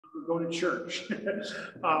we're going to church.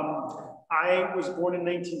 I was born in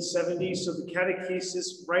 1970, so the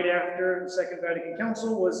catechesis right after the Second Vatican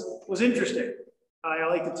Council was interesting. I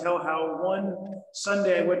like to tell how one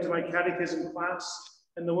Sunday I went to my catechism class,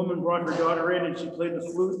 and the woman brought her daughter in and she played the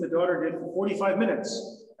flute. The daughter did for 45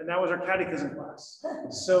 minutes, and that was our catechism class.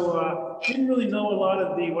 So didn't really know a lot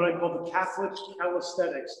of what I call the Catholic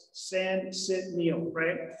calisthenics, stand, sit, kneel,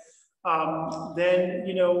 right? Then,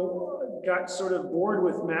 got sort of bored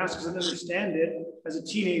with Mass because I didn't understand it as a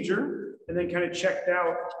teenager, and then kind of checked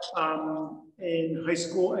out in high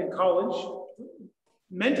school and college.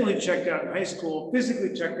 Mentally checked out in high school,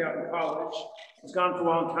 physically checked out in college. I was gone for a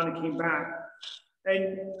while and kind of came back.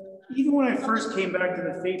 And even when I first came back to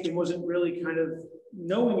the faith, it wasn't really kind of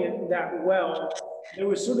knowing it that well. There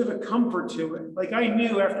was sort of a comfort to it. Like I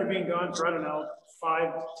knew after being gone for,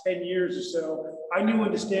 5 to 10 years or so, I knew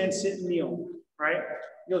when to stand, sit, and kneel, right?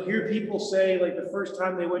 You'll hear people say, like the first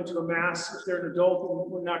time they went to a Mass, if they're an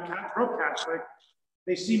adult and not pro-Catholic,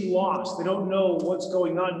 they seem lost. They don't know what's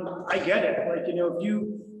going on. I get it. Like, if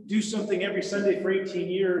you do something every Sunday for 18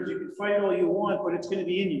 years, you can fight all you want, but it's going to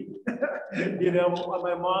be in you.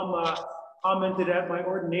 My mom commented at my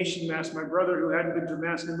ordination Mass, my brother who hadn't been to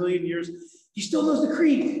Mass in a million years, he still knows the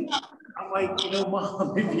creed. I'm like,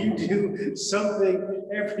 Mom, if you do something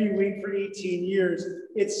every week for 18 years,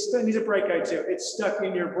 he's a bright guy too. It's stuck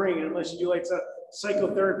in your brain unless you do like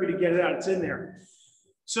psychotherapy to get it out. It's in there.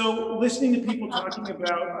 So listening to people talking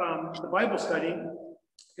about the Bible study,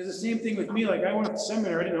 because the same thing with me, like I went to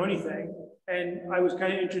seminary, I didn't know anything, and I was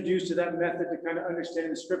kind of introduced to that method to kind of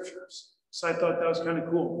understanding the scriptures. So I thought that was kind of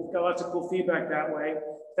cool. Got lots of cool feedback that way.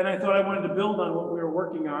 Then I thought I wanted to build on what we were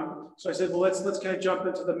working on. So I said, well, let's kind of jump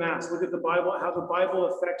into the Mass, look at the Bible, how the Bible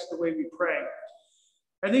affects the way we pray.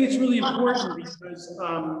 I think it's really important because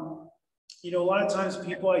a lot of times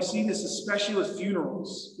people, I see this especially with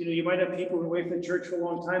funerals. You might have people who wait for the church for a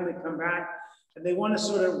long time, they come back, and they want to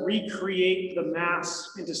sort of recreate the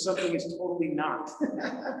Mass into something it's totally not.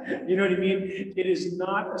 You know what I mean? It is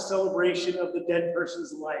not a celebration of the dead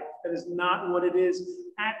person's life. That is not what it is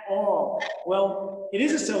at all. Well, it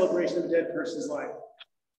is a celebration of the dead person's life.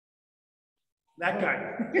 That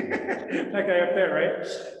guy. That guy up there, right?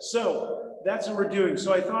 So that's what we're doing.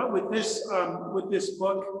 So I thought with this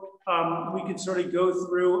book, we could sort of go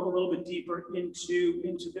through a little bit deeper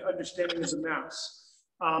into the understanding of the Mass.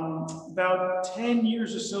 About 10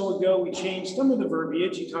 years or so ago, we changed some of the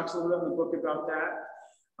verbiage. He talks a little bit in the book about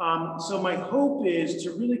that. So my hope is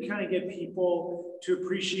to really kind of get people to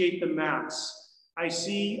appreciate the Mass. I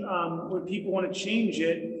see when people want to change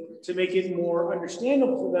it to make it more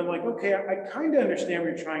understandable for them, like, okay, I kind of understand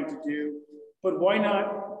what you're trying to do, but why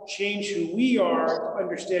not change who we are to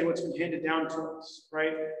understand what's been handed down to us,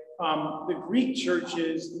 right? The Greek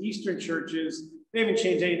churches, the Eastern churches, they haven't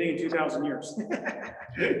changed anything in 2,000 years.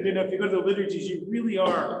 If you go to the liturgies, you really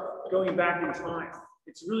are going back in time.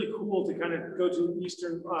 It's really cool to kind of go to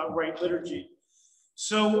Eastern Rite liturgy.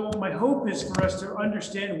 So my hope is for us to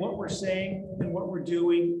understand what we're saying and what we're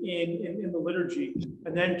doing in the liturgy,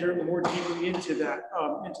 and then turn more deeply into that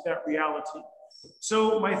reality.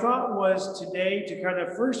 So my thought was today to kind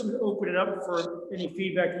of first open it up for any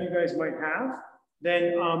feedback you guys might have.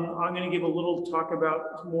 Then I'm going to give a little talk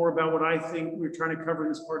more about what I think we're trying to cover in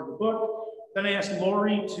this part of the book. Then I asked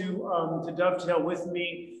Lauri to dovetail with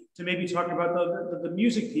me to maybe talk about the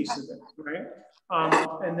music piece of it, right?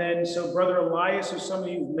 And then so Brother Elias, who some of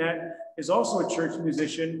you have met, is also a church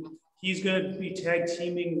musician. He's going to be tag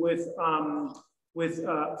teaming with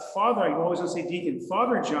Father, I always want to say Deacon,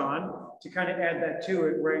 Father John, to kind of add that to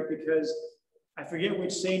it, right? Because I forget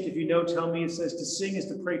which saint, if you know, tell me. It says to sing is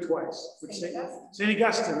to pray twice. St.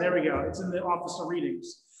 Augustine, there we go. It's in the Office of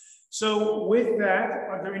Readings. So with that,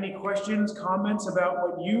 are there any questions, comments about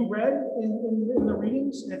what you read in the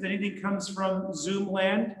readings? And if anything comes from Zoom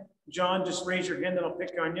land, John, just raise your hand and I'll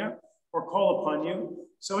pick on you or call upon you.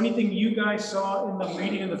 So anything you guys saw in the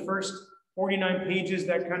reading in the first 49 pages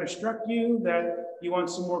that kind of struck you, that you want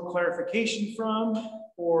some more clarification from,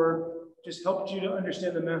 or just helped you to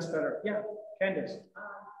understand the Mass better? Yeah, Candace.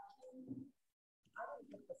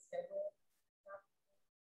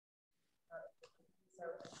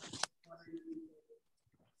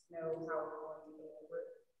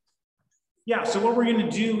 Yeah, so what we're going to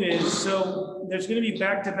do is, so there's going to be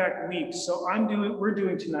back-to-back weeks. So we're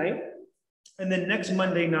doing tonight, and then next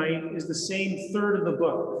Monday night is the same third of the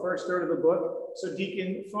book, the first third of the book. So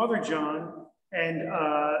Deacon Father John and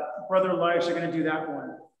Brother Elias are going to do that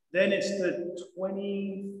one. Then it's the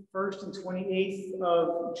 21st and 28th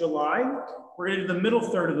of July. We're going to do the middle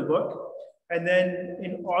third of the book. And then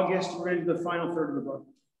in August, we're going to do the final third of the book.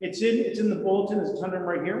 It's in the bulletin. There's a ton of them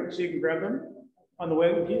right here, so you can grab them on the way.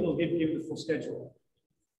 It'll give you the full schedule.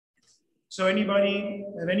 So anybody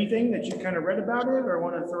have anything that you kind of read about it or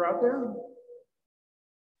want to throw out there?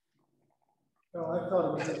 No, I thought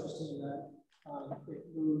it was interesting that it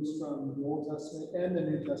moves from the Old Testament and the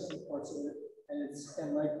New Testament parts of it, and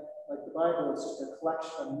like the Bible, it's just a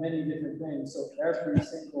collection of many different things. So every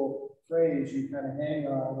single phrase you kind of hang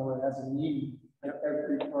on, or it has a meaning at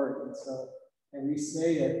every part. And we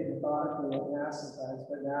say it methodically at Mass sometimes,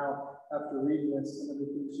 but now after reading this, some of the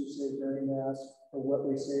things you say during Mass or what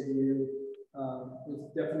they say to you is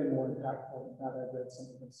definitely more impactful now that I've read some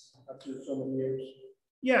of this after so many years.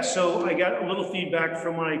 Yeah, so I got a little feedback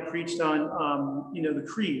from when I preached on, the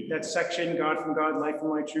creed, that section, God from God, life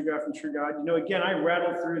from life, true God from true God. Again, I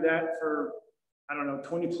rattled through that for,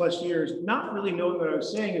 20 plus years, not really knowing what I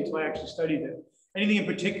was saying until I actually studied it. Anything in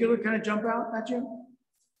particular kind of jump out at you?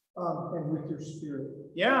 And with your spirit.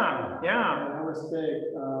 Yeah. That was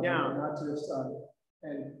big. Yeah. Not just,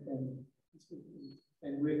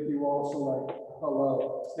 and with you also like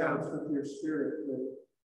hello. Yeah. It's with your spirit.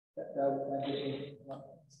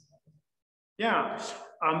 Yeah,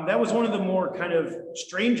 that was one of the more kind of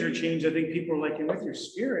stranger changes. I think people are like, and with your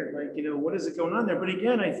spirit, like, what is it going on there? But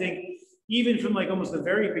again, I think even from like almost the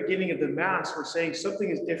very beginning of the Mass, we're saying something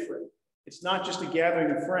is different. It's not just a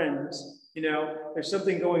gathering of friends, there's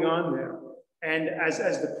something going on there. And as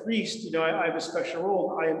the priest, I have a special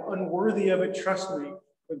role. I am unworthy of it, trust me.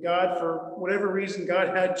 But God, for whatever reason,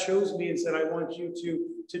 God had chose me and said, I want you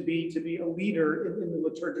to be a leader in the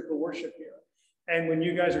liturgical worship here. And when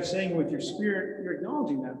you guys are saying with your spirit, you're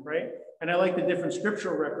acknowledging that, right? And I like the different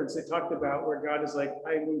scriptural reference they talked about where God is like,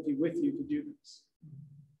 I will be with you to do this.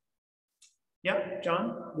 Yeah,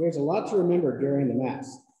 John? There's a lot to remember during the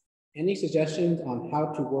Mass. Any suggestions on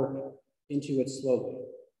how to work into it slowly?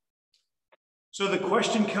 So the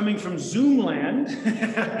question coming from Zoom land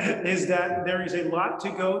is that there is a lot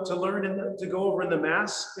to learn to go over in the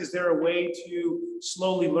Mass. Is there a way to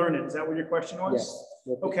slowly learn it? Is that what your question was?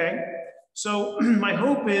 Yes. Okay. So my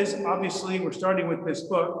hope is, obviously, we're starting with this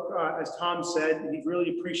book. As Tom said, he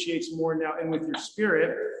really appreciates more now and with your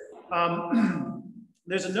spirit.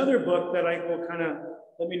 There's another book that I will kind of,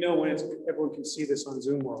 let me know when everyone can see this on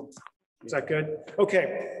Zoom World. Is that good?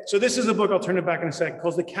 Okay, so this is a book, I'll turn it back in a second,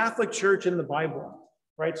 called The Catholic Church in the Bible,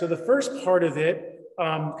 right? So the first part of it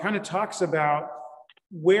kind of talks about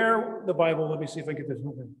where the Bible, let me see if I can get this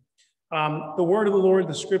moving. The word of the Lord,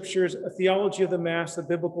 the scriptures, a theology of the Mass, the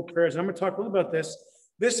biblical prayers. And I'm going to talk a little about this.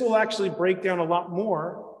 This will actually break down a lot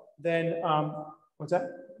more than, what's that?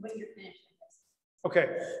 When you're finished.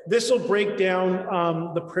 Okay, this will break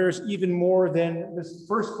down the prayers even more than this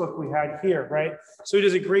first book we had here, right? So he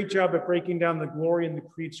does a great job at breaking down the glory and the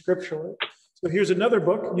creed scripturally. So here's another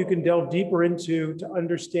book you can delve deeper into to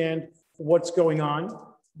understand what's going on.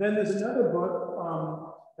 Then there's another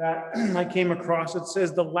book that I came across. It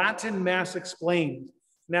says The Latin Mass Explained.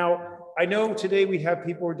 Now, I know today we have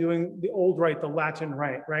people who are doing the old rite, the Latin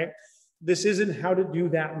rite, right? This isn't how to do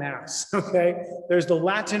that Mass, okay? There's the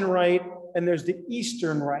Latin rite and there's the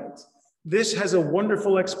Eastern rite. This has a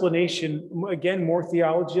wonderful explanation. Again, more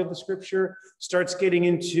theology of the scripture, starts getting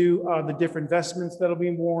into the different vestments that'll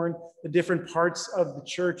be worn, the different parts of the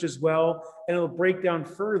church as well, and it'll break down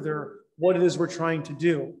further what it is we're trying to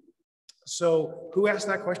do. So who asked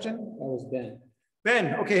that question? That was Ben.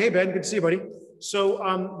 Ben, okay, hey Ben, good to see you, buddy.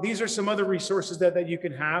 So these are some other resources that you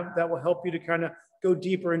can have that will help you to kind of go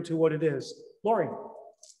deeper into what it is. Lauri.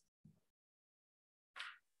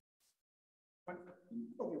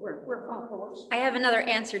 I have another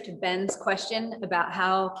answer to Ben's question about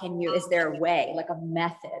how is there a way, like a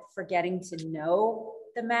method for getting to know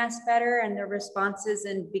the Mass better and the responses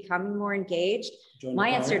and becoming more engaged? My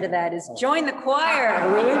answer to that is join the choir.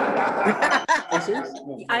 Oh, really?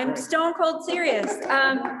 I'm stone cold serious.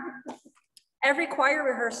 Every choir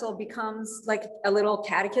rehearsal becomes like a little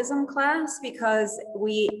catechism class because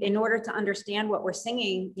in order to understand what we're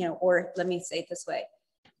singing, or let me say it this way,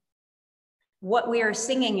 what we are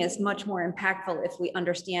singing is much more impactful if we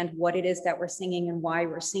understand what it is that we're singing and why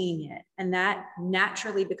we're singing it. And that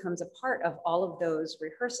naturally becomes a part of all of those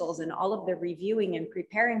rehearsals and all of the reviewing and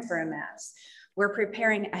preparing for a Mass. We're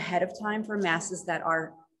preparing ahead of time for Masses that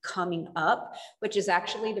are coming up, which is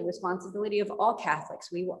actually the responsibility of all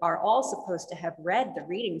Catholics. We are all supposed to have read the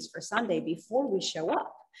readings for Sunday before we show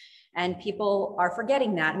up. And people are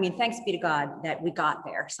forgetting that. I mean, thanks be to God that we got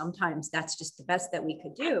there. Sometimes that's just the best that we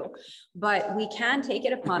could do. But we can take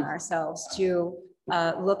it upon ourselves to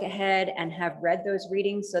look ahead and have read those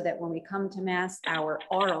readings so that when we come to Mass, our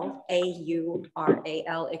aural,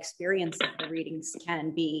 A-U-R-A-L experience of the readings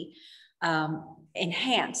can be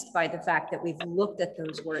enhanced by the fact that we've looked at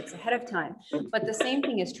those words ahead of time. But the same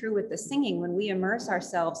thing is true with the singing. When we immerse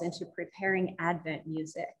ourselves into preparing Advent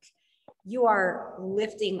music, you are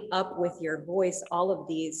lifting up with your voice all of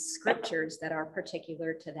these scriptures that are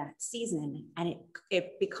particular to that season, and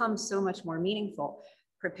it becomes so much more meaningful.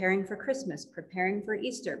 Preparing for Christmas, preparing for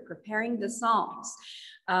Easter, preparing the Psalms.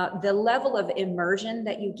 The level of immersion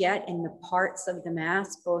that you get in the parts of the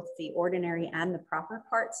Mass, both the ordinary and the proper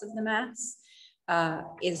parts of the Mass,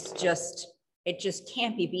 is just, it just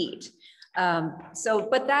can't be beat.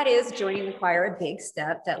 But that is joining the choir, a big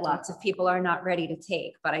step that lots of people are not ready to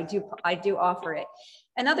take, but I do offer it.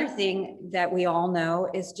 Another thing that we all know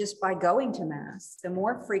is just by going to Mass, the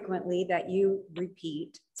more frequently that you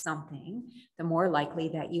repeat something, the more likely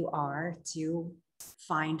that you are to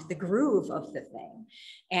find the groove of the thing.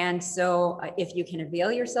 And so if you can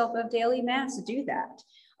avail yourself of daily Mass, do that.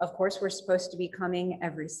 Of course, we're supposed to be coming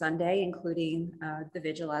every Sunday, including the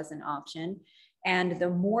vigil as an option. And the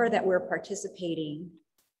more that we're participating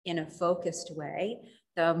in a focused way,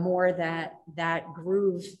 the more that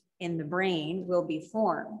groove in the brain will be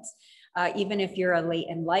formed. Even if you're a late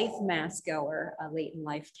in life Mass goer, a late in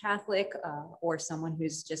life Catholic, or someone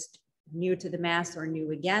who's just new to the Mass or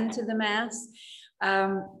new again to the Mass,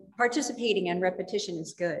 participating and repetition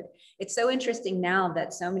is good. It's so interesting now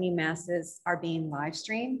that so many Masses are being live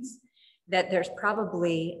streamed that there's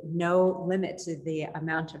probably no limit to the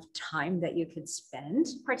amount of time that you could spend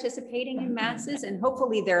participating in Masses, and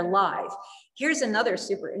hopefully they're live. Here's another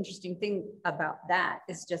super interesting thing about that,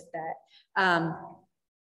 is just that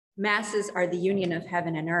Masses are the union of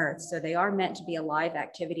heaven and earth. So they are meant to be a live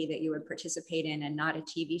activity that you would participate in and not a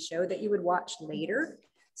TV show that you would watch later.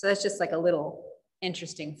 So that's just like a little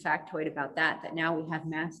interesting factoid about that, that now we have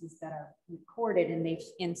Masses that are recorded and they've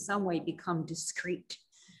in some way become discrete.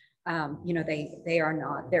 You know, they are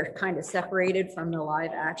not, they're kind of separated from the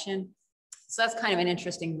live action. So that's kind of an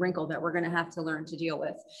interesting wrinkle that we're going to have to learn to deal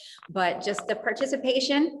with. But just the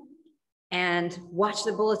participation and watch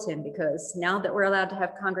the bulletin, because now that we're allowed to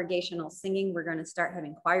have congregational singing, we're going to start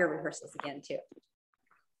having choir rehearsals again too.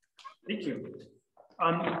 Thank you.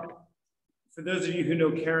 For those of you who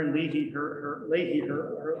know Karen Leahy, her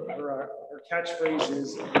catchphrase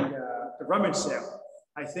is the rummage sale.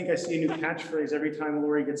 I think I see a new catchphrase every time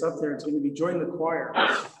Lauri gets up there. It's going to be join the choir,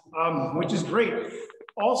 which is great.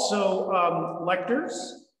 Also,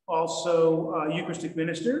 lectors, also Eucharistic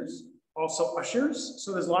ministers, also ushers.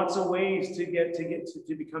 So there's lots of ways to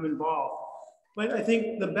become involved. But I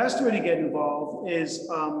think the best way to get involved is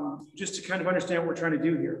just to kind of understand what we're trying to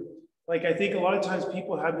do here. Like, I think a lot of times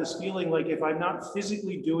people have this feeling like if I'm not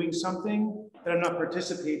physically doing something, then I'm not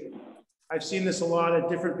participating. I've seen this a lot at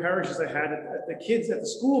different parishes I had. At the kids at the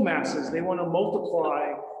school Masses, they want to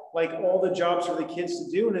multiply like all the jobs for the kids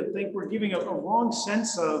to do, and I think we're giving a wrong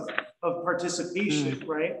sense of participation,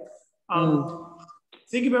 right?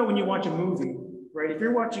 Think about when you watch a movie, right? If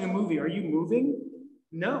you're watching a movie, are you moving?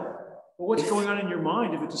 No. But what's going on in your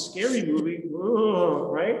mind? If it's a scary movie,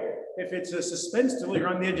 right? If it's a suspense thriller, you're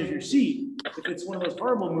on the edge of your seat. If it's one of those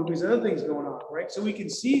horrible movies, other things going on, right? So we can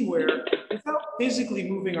see where, without physically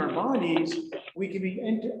moving our bodies, we can be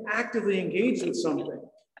actively engaged with something.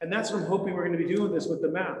 And that's what I'm hoping we're going to be doing this with the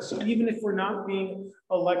Mass. So even if we're not being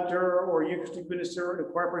a lector or a Eucharistic minister or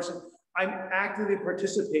a choir person, I'm actively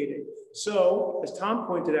participating. So, as Tom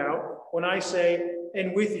pointed out, when I say,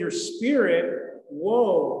 and with your spirit,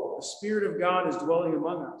 whoa, the Spirit of God is dwelling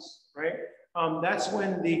among us, right? That's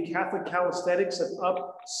when the Catholic calisthenics of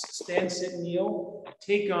up, stand, sit, kneel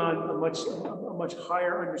take on a much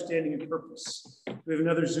higher understanding and purpose. We have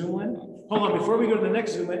another Zoom in. Hold on, before we go to the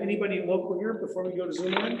next Zoom in, anybody local here before we go to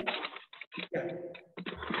Zoom in? Yeah.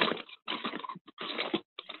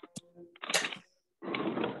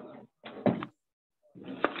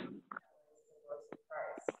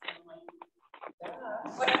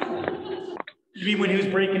 You mean when he was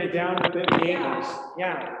breaking it down with the angels?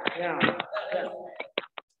 Yeah.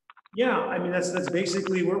 Yeah, I mean that's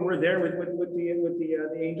basically we're there with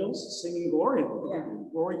the angels singing glory,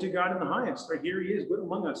 glory to God in the highest. Right here, He is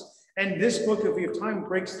among us. And this book, if we have time,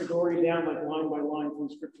 breaks the glory down like line by line from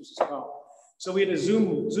the scriptures as well. So we had a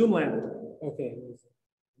Zoom land. Okay.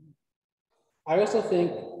 I also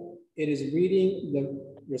think it is reading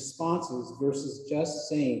the responses versus just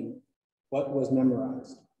saying what was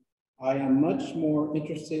memorized. I am much more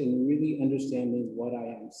interested in really understanding what I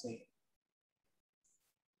am saying.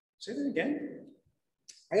 Say that again.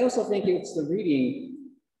 I also think it's the reading.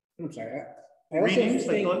 I'm sorry. I also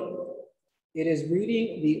think it is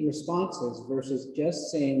reading the responses versus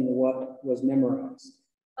just saying what was memorized.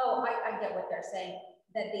 Oh, I get what they're saying.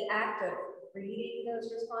 That the act of reading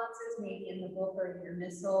those responses, maybe in the book or in your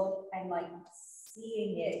missal, and like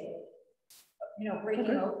seeing it, breaking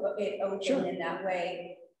it open in that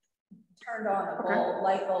way, turned on a bulb,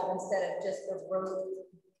 light bulb, instead of just the rote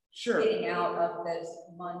getting out of this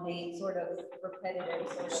mundane, sort of repetitive,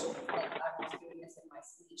 sort of like I'm just doing this in my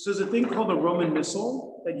sleep. So there's a thing called the Roman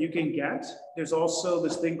Missal that you can get. There's also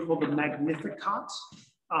this thing called the Magnificat.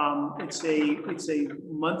 It's a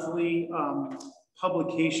monthly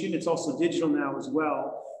publication. It's also digital now as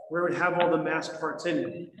well, where it would have all the mass parts in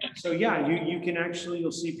it. So yeah, you can actually,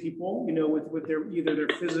 you'll see people, with their either their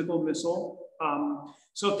physical missal.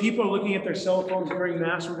 So if people are looking at their cell phones during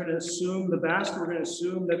mass, we're going to assume the best. We're going to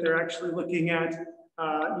assume that they're actually looking at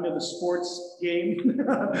the sports game.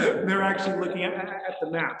 They're actually looking at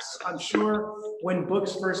the mass. I'm sure when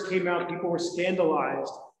books first came out, people were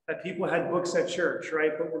scandalized that people had books at church,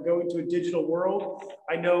 right? But we're going to a digital world.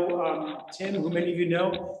 I know Tim, who many of you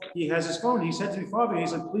know, he has his phone. He said to me, Father, he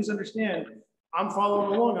said, please understand, I'm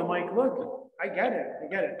following along. I'm like, look, I get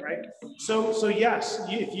it, right? So yes,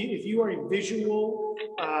 if you are a visual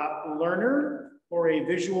learner or a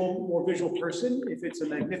more visual person, if it's a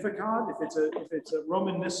Magnificat, if it's a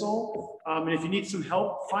Roman Missal, and if you need some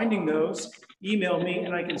help finding those, email me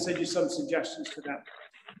and I can send you some suggestions for that.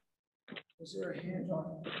 Is there a hand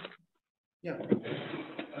on? Yeah.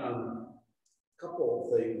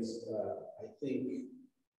 Couple of things. I think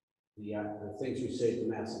the things you say to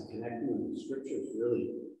Mass and connecting with the Scripture is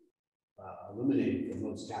really illuminating for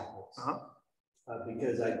most Catholics.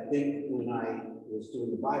 Because I think when I was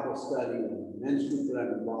doing the Bible study and the men's group that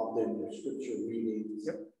I'm involved in, their Scripture readings,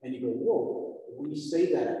 and you go, whoa, we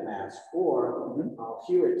say that at Mass, or I'll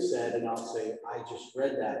hear it said and I'll say, I just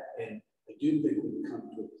read that, and I do think we come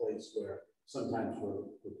to a place where sometimes we're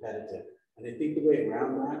repetitive. And I think the way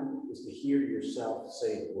around that is to hear yourself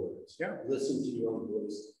say the words. Listen to your own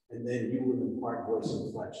voice, and then you will impart voice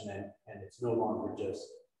inflection, and it's no longer just,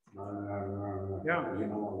 you're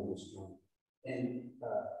no longer just one. And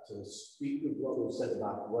to speak with what was said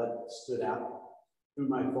about what stood out, through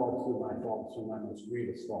my most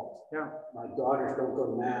grievous fault. My daughters don't go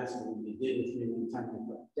to Mass, and when they did with me one time, I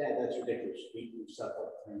thought, Dad, that's ridiculous. You beat yourself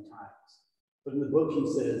up 3 times. But in the book, he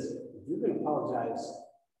says, if you're going to apologize,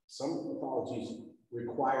 some apologies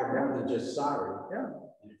require more than just sorry.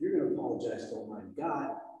 And if you're going to apologize to Almighty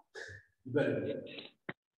God, you better,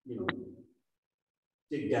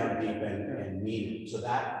 dig down deep and mean it. So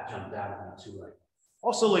that jumped out at me too. Right.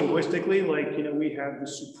 Also linguistically, we have the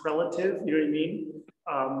superlative, you know what I mean?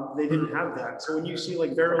 They didn't have that. So when you see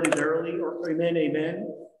like verily, verily, or amen, amen,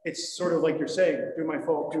 it's sort of like you're saying, through my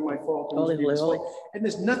fault. And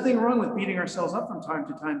there's nothing wrong with beating ourselves up from time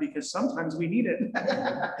to time, because sometimes we need it.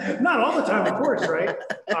 Not all the time, of course, right?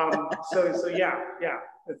 So yeah.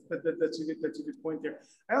 That's a good point there.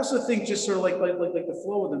 I also think just sort of like the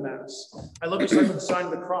flow of the Mass. I love this with the sign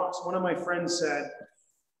of the cross. One of my friends said,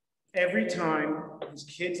 every time his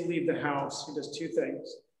kids leave the house, he does 2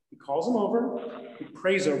 things. He calls them over, he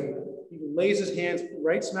prays over them, he lays his hands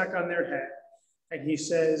right smack on their head, and he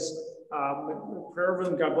says, prayer over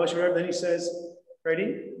them, God bless you, whatever. Then he says,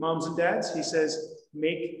 ready, moms and dads? He says,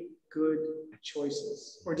 make good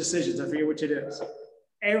choices or decisions. I forget which it is.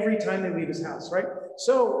 Every time they leave his house, right?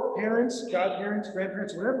 So parents, godparents,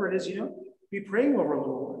 grandparents, whatever it is, be praying over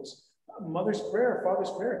little ones. Mother's prayer,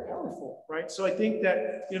 father's prayer, powerful, right? So I think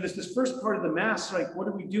that, there's this first part of the Mass, like, what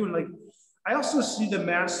do we do? And I also see the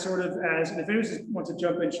Mass sort of as, and if anyone wants to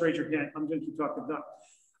jump in, just raise your hand. I'm going to keep talking. Done.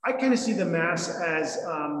 I kind of see the Mass as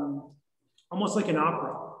almost like an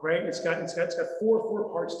opera, right? It's got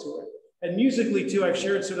four parts to it. And musically too, I've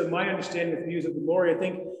shared sort of my understanding of music with Lauri. I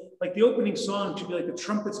think like the opening song should be like the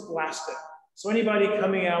trumpets blasting. So anybody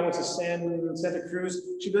coming out with a Santa Cruz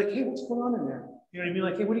should be like, hey, what's going on in there? You know what I mean?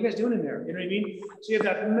 Like, hey, what are you guys doing in there? You know what I mean? So you have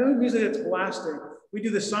that music that's blasting. We do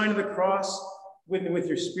the sign of the cross with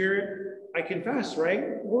your spirit. I confess,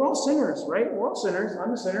 right? We're all sinners, right? We're all sinners.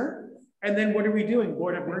 I'm a sinner. And then what are we doing?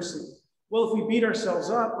 Lord, have mercy. Well, if we beat ourselves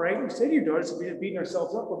up, right? We say to your daughters, if we're beating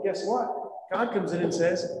ourselves up, well, guess what? God comes in and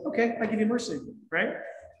says, okay, I give you mercy, right?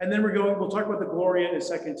 And then we'll talk about the Gloria in a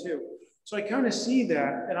second too. So I kind of see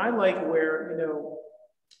that, and I like where,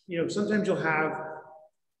 sometimes you'll have,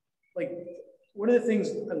 like, one of the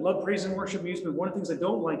things, I love praise and worship music, but one of the things I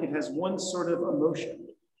don't like, it has one sort of emotion,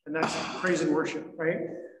 and that's praise and worship, right?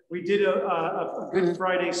 We did a Good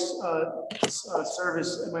Friday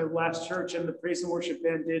service at my last church, and the praise and worship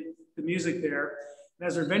band did the music there. And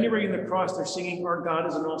as they're venerating the cross, they're singing, "Our God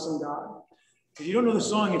is an awesome God." If you don't know the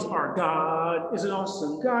song, it's "Our God is an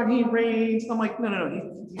awesome God, He reigns." I'm like,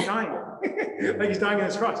 no, he's dying. Like he's dying on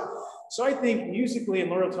his cross. So I think musically, and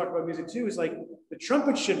Laura will talk about music too, is like the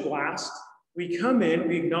trumpet should blast, We come in,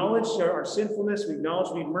 we acknowledge our sinfulness, we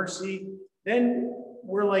acknowledge we need mercy, then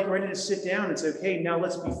we're like ready to sit down and say, okay, now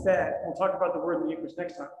let's be fed. We'll talk about the word in the Eucharist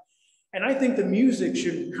next time. And I think the music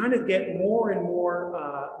should kind of get more and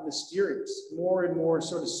more mysterious, more and more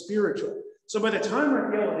sort of spiritual. So by the time we're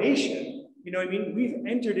at the elevation, you know what I mean? We've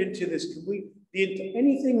entered into this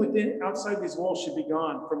anything within, outside these walls should be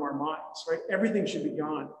gone from our minds, right? Everything should be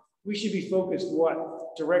gone. We should be focused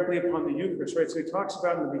what? Directly upon the Eucharist, right? So he talks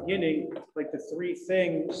about in the beginning, like the three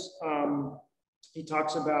things. He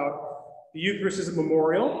talks about the Eucharist is a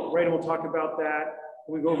memorial, right? And we'll talk about that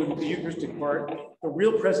when we go over the Eucharistic part. The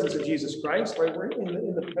real presence of Jesus Christ, right? We're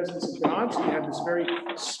in the presence of God, so you have this very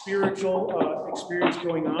spiritual experience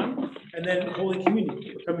going on. And then Holy Communion,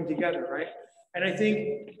 we're coming together, right? And I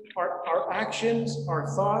think our actions, our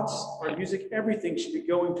thoughts, our music, everything should be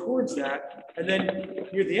going towards that. And then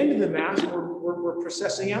near the end of the Mass, we're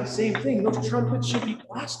processing out, same thing. Those trumpets should be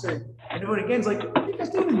blasting. And everyone again is like, what are you guys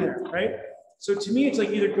doing in there, right? So to me, it's like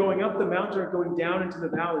either going up the mountain or going down into the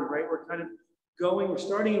valley, right? We're kind of we're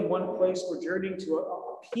starting in one place, we're journeying to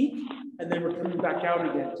a peak, and then we're coming back out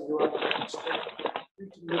again to go out.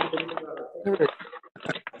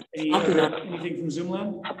 Anything from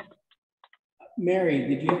Zoomland? Mary,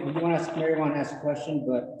 did you want to ask? Mary want to ask a question,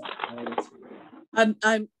 but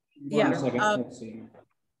yeah. Let's see.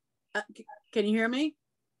 Can you hear me?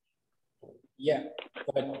 Yeah.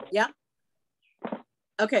 Go ahead. Yeah.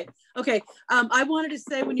 Okay. I wanted to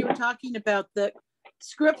say, when you were talking about the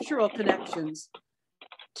scriptural connections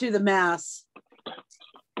to the Mass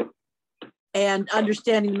and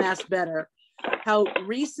understanding the Mass better, how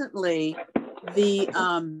recently the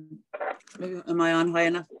am I on high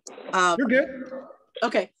enough? You're good.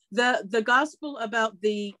 Okay, the gospel about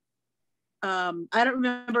the I don't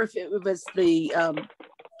remember if it was the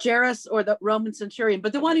Jairus or the Roman centurion,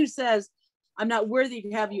 but the one who says, "I'm not worthy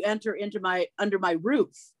to have you enter under my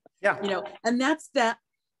roof." Yeah, you know, and that's the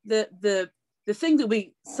thing that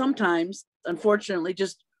we sometimes, unfortunately,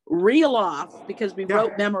 just reel off because we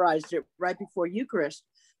memorized it right before Eucharist,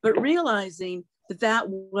 but realizing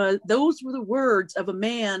those were the words of a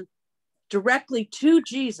man directly to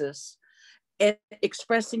Jesus and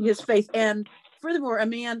expressing his faith. And furthermore, a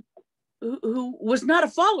man who was not a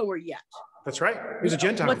follower yet. That's right. He was a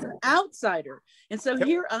Gentile. Was an outsider. And so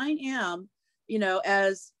here I am, you know,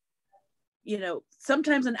 as, you know,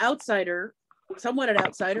 sometimes an outsider, somewhat an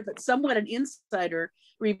outsider, but somewhat an insider,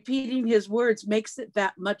 repeating his words makes it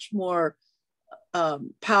that much more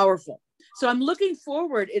powerful. So I'm looking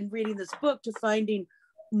forward in reading this book to finding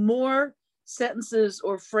more sentences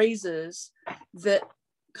or phrases that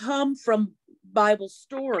come from Bible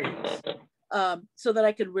stories so that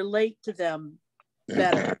I could relate to them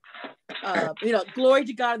better. You know, glory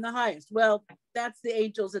to God in the highest. Well, that's the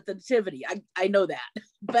angels at the nativity. I know that,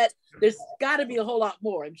 but there's got to be a whole lot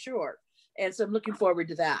more, I'm sure. And so I'm looking forward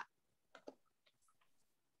to that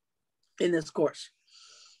in this course.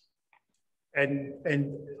 And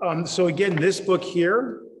so again, this book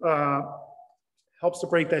here helps to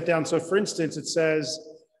break that down. So for instance, it says,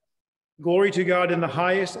 glory to God in the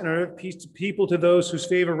highest, and on earth peace to people, to those whose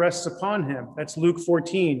favor rests upon him. That's Luke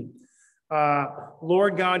 14.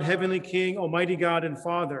 Lord God, heavenly King, almighty God and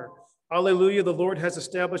Father. Alleluia, the Lord has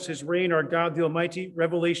established his reign, our God the Almighty.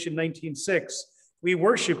 Revelation 19:6. We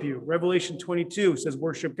worship you. Revelation 22 says,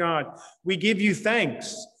 worship God. We give you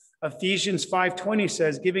thanks. Ephesians 5:20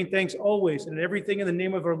 says, giving thanks always and everything in the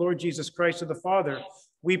name of our Lord Jesus Christ to the Father.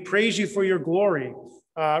 We praise you for your glory.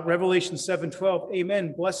 Revelation 7:12,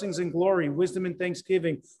 amen. Blessings and glory, wisdom and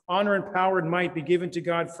thanksgiving, honor and power and might be given to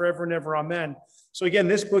God forever and ever. Amen. So again,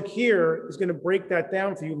 this book here is going to break that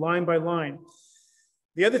down for you line by line.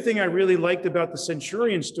 The other thing I really liked about the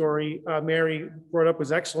centurion story, Mary brought up,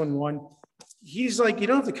 was an excellent one. He's like, you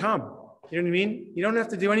don't have to come. You know what I mean? You don't have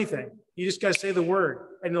to do anything. You just got to say the word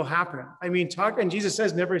and it'll happen. I mean, and Jesus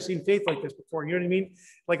says, never seen faith like this before. You know what I mean?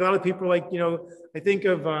 Like a lot of people are like, you know, I think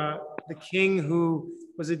of the king who,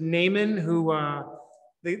 was it Naaman,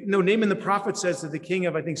 Naaman the prophet says to the king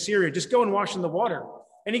of, I think, Syria, just go and wash in the water.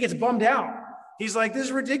 And he gets bummed out. He's like, this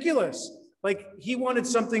is ridiculous. Like he wanted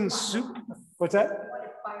something what's that?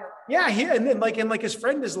 Yeah, and then his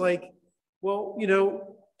friend is like, well, you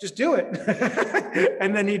know, just do it.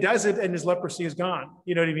 And then he does it and his leprosy is gone.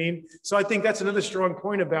 You know what I mean? So I think that's another strong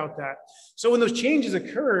point about that. So when those changes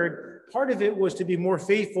occurred, part of it was to be more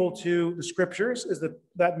faithful to the scriptures, as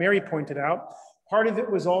that Mary pointed out. Part of it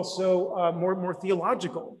was also more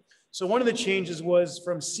theological. So one of the changes was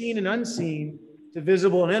from seen and unseen to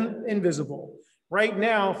visible and invisible. Right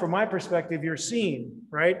now, from my perspective, you're seen,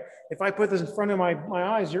 right? If I put this in front of my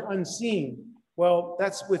eyes, you're unseen. Well,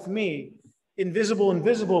 that's with me. invisible,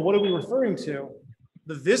 invisible, what are we referring to?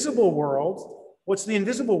 The visible world. What's the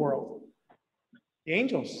invisible world? The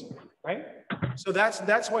angels, right? So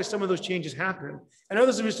that's why some of those changes happen. And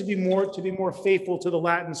others of us to be more faithful to the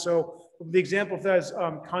Latin. So the example of that is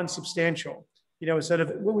consubstantial. You know, instead of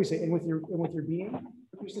what we say, and with your being,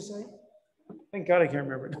 what we used to say. Thank God I can't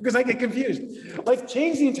remember it because I get confused. Like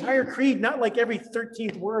change the entire creed, not like every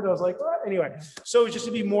 13th word. I was like, what? Anyway. So just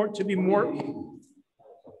to be more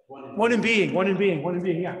one in being.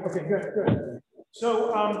 Yeah. Okay. Good.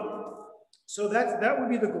 So that would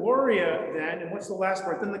be the Gloria then. And what's the last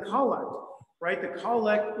part? Then the collect, right? The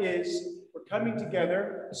collect is we're coming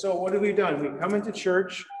together. So what have we done? We've come into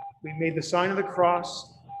church. We made the sign of the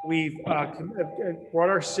cross. We've brought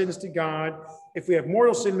our sins to God. If we have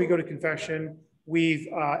mortal sin, we go to confession. We've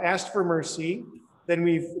asked for mercy. Then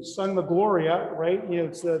we've sung the Gloria, right? You know,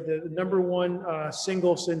 it's the number one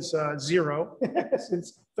single since zero,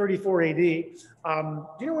 since 34 AD. Do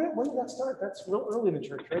you know when did that start? That's real early in the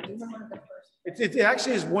church, right? Do you remember that first? It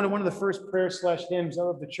actually is one of the first prayer/hymns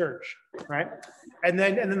of the church, right? And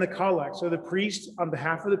then the collect. So the priest, on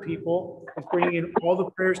behalf of the people, is bringing in all the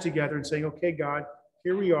prayers together and saying, "Okay, God,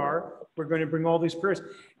 here we are. We're going to bring all these prayers."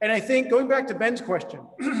 And I think going back to Ben's question,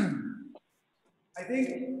 I think,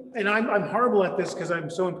 and I'm horrible at this because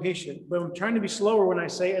I'm so impatient, but I'm trying to be slower when I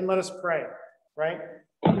say, "And let us pray," right?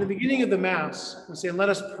 In the beginning of the Mass, we say, "And let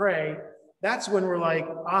us pray." That's when we're like,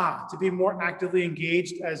 to be more actively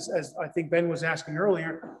engaged, as I think Ben was asking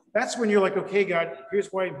earlier. That's when you're like, "Okay, God,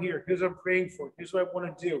 here's why I'm here. Here's what I'm praying for. Here's what I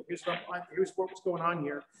want to do. Here's what's going on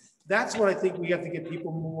here." That's what I think we have to get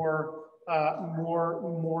people more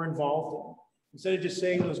involved in. Instead of just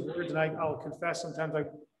saying those words, and I'll confess, sometimes I'm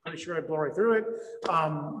pretty sure I blow right through it.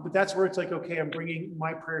 But that's where it's like, okay, I'm bringing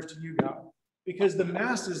my prayers to you, God. Because the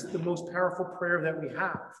Mass is the most powerful prayer that we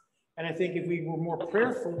have. And I think if we were more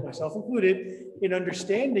prayerful, myself included, in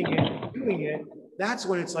understanding it and doing it, that's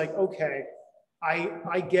when it's like, okay,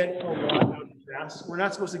 I get a lot out of Mass. We're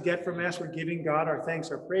not supposed to get from Mass. We're giving God our thanks,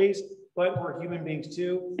 our praise, but we're human beings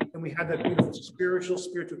too. And we have that beautiful spiritual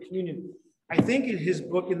communion. I think in his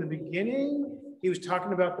book in the beginning, he was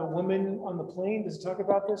talking about the woman on the plane. Does it talk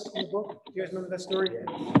about this in the book? Do you guys remember that story?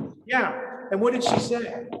 Yeah. And what did she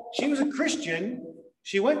say? She was a Christian.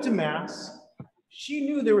 She went to Mass. She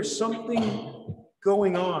knew there was something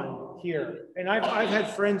going on here. And I've had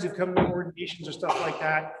friends who've come to ordinations or stuff like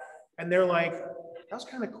that. And they're like, that was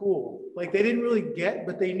kind of cool. Like they didn't really get,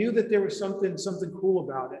 but they knew that there was something cool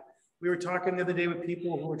about it. We were talking the other day with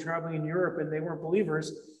people who were traveling in Europe and they weren't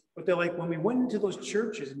believers, but they're like, when we went into those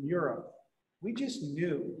churches in Europe, we just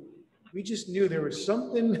knew there was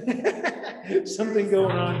something, something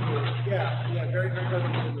going on here. Yeah, very, very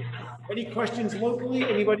good. Any questions locally?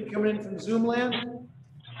 Anybody coming in from Zoom land?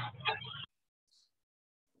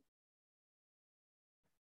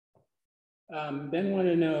 Ben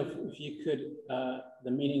wanted to know if you could,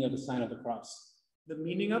 the meaning of the sign of the cross. The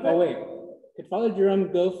meaning of it? Oh, wait. Could Father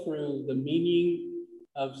Jerome go through the meaning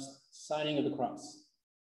of signing of the cross?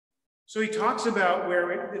 So he talks about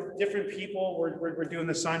where different people were doing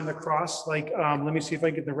the sign of the cross. Like, let me see if I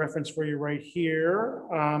can get the reference for you right here.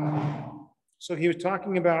 So he was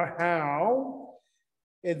talking about how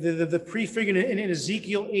the prefigure in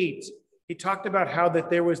Ezekiel 8, he talked about how that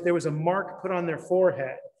there was a mark put on their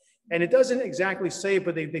forehead. And it doesn't exactly say,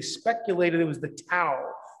 but they speculated it was the Tau,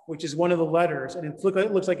 which is one of the letters, and it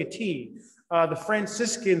looks like a T. The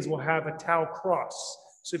Franciscans will have a Tau cross.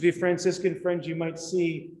 So if you're Franciscan friends, you might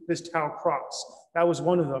see this Tau cross. That was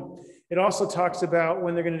one of them. It also talks about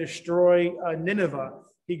when they're going to destroy Nineveh.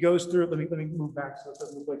 He goes through, let me move back so it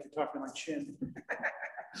doesn't look like you're talking to my chin.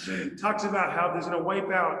 Talks about how there's going to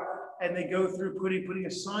wipe out, and they go through putting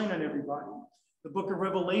a sign on everybody. The book of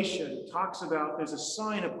Revelation talks about there's a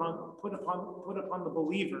sign put upon the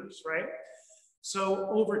believers, right? So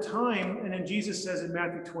over time, and then Jesus says in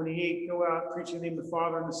Matthew 28, go out, preaching in the name of the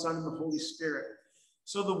Father and the Son and the Holy Spirit.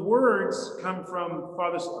 So the words come from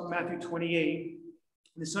Matthew 28.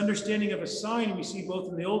 This understanding of a sign we see both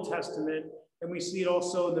in the Old Testament and we see it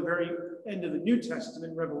also in the very end of the New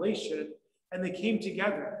Testament, Revelation, and they came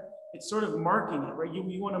together. It's sort of marking it, right?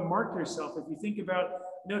 You want to mark yourself. If you think about,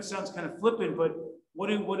 I know it sounds kind of flippant, but what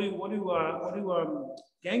do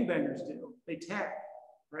gangbangers do? They tag,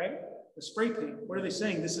 right? The spray paint. What are they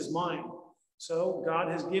saying? This is mine. So God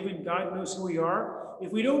knows who we are.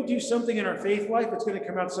 If we don't do something in our faith life, it's going to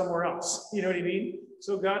come out somewhere else. You know what I mean?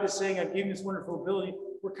 So God is saying, I've given this wonderful ability.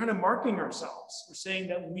 We're kind of marking ourselves. We're saying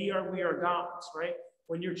that we are God's, right?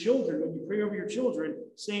 When you pray over your children,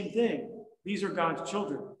 same thing. These are God's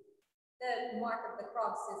children. The mark of the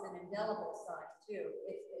cross is an indelible sign too.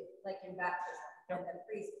 It's like in baptism. and the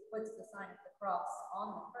priest puts the sign of the cross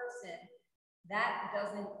on the person, that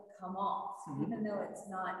doesn't come off. So even though it's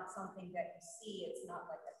not something that you see, it's not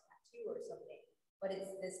like a tattoo or something, but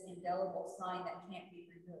it's this indelible sign that can't be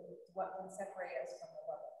removed. What can separate us from the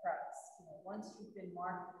love of Christ? You know, once you've been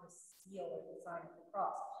marked with the seal or the sign of the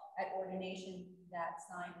cross, at ordination, that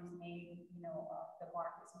sign is made, you know, the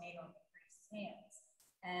mark is made on the priest's hands,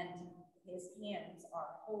 and his hands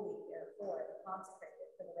are holy, therefore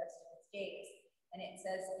consecrated for the rest of his days. And it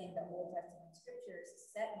says in the Old Testament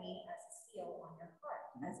scriptures, set me as a seal on your heart,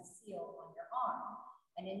 as a seal on your arm.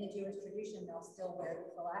 And in the Jewish tradition, they'll still wear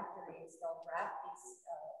the phylacteries, they'll wrap these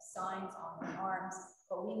signs on their arms,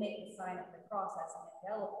 but we make the sign of the cross as an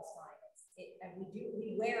indelible sign. And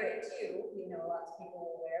we wear it too. You know, lots of people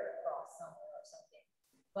will wear a cross somewhere or something,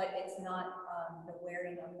 but it's not the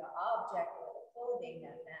wearing of the object or the clothing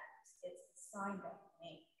that matters. It's the sign that we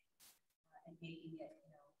make and making it, you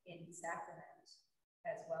know, in sacrament,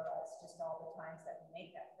 as well as just all the times that we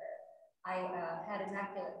make that prayer. I had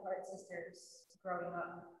Immaculate Heart sisters growing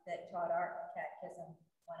up that taught our catechism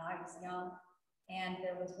when I was young. And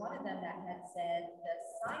there was one of them that had said the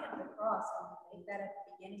sign of the cross, when you make that at the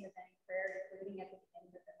beginning of any prayer, including at the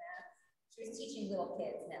beginning of the Mass. She was teaching little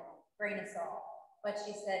kids now, brain us all. But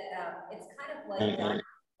she said it's kind of like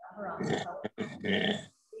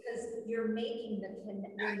because you're making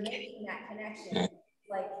that connection,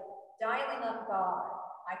 like dialing up God.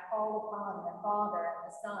 I call upon the Father,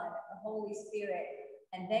 the Son, the Holy Spirit,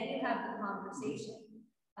 and then you have the conversation.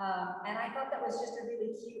 And I thought that was just a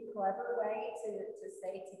really cute, clever way to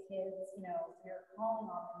say to kids, you know, you're calling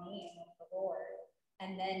on the name of the Lord,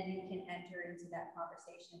 and then you can enter into that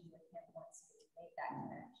conversation with him once you make that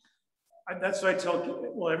connection. That's what I tell,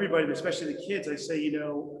 well, everybody, but especially the kids. I say, you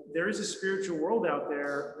know, there is a spiritual world out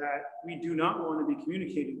there that we do not want to be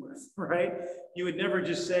communicating with, right? You would never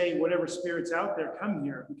just say, whatever spirit's out there, come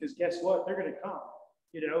here, because guess what? They're going to come.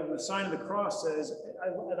 You know, the sign of the cross says,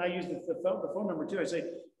 and I use the phone number too. I say,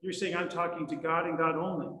 you're saying I'm talking to God and God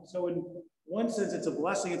only. So in one sense, it's a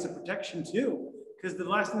blessing, it's a protection too, because the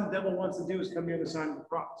last thing the devil wants to do is come near the sign of the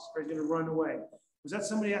cross. Right? He's going to run away. Was that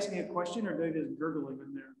somebody asking a question, or are they just gurgling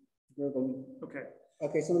in there? Gurgling. Okay.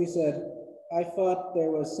 Okay, somebody said, I thought there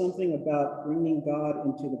was something about bringing God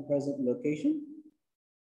into the present location.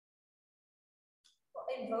 Well,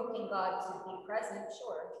 invoking God to be present,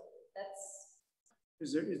 sure. That's.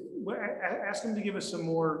 Ask him to give us some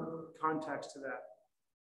more context to that.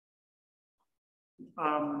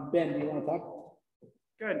 Ben, do you want to talk?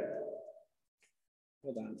 Good.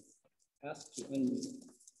 Hold on. Ask to unmute.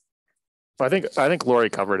 I think Lauri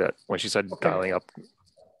covered it when she said dialing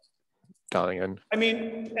in. I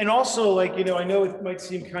mean, and also, like, you know, I know it might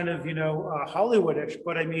seem kind of, you know, Hollywoodish,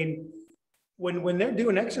 but I mean, when they're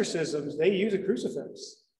doing exorcisms, they use a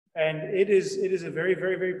crucifix, and it is a very,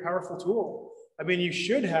 very, very powerful tool. I mean, you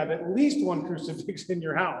should have at least one crucifix in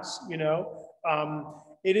your house, you know.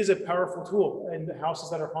 It is a powerful tool. And the houses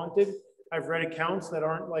that are haunted, I've read accounts that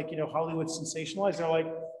aren't like, you know, Hollywood sensationalized. They're like,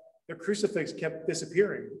 their crucifix kept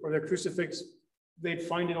disappearing, or their crucifix, they'd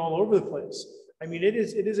find it all over the place. I mean, it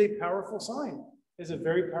is a powerful sign. It's a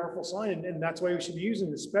very powerful sign. And that's why we should be using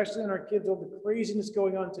it, especially in our kids, all the craziness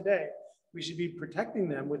going on today. We should be protecting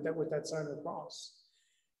them with that sign of the cross.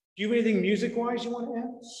 Do you have anything music-wise you want to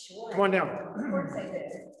add? Sure. Come on down. Of course I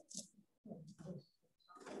did.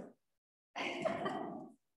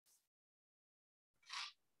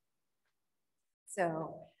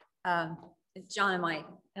 So, John,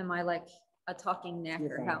 am I like a talking neck,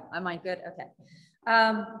 or how am I good? Okay.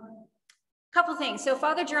 Couple things. So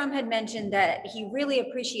Father Jerome had mentioned that he really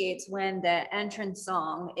appreciates when the entrance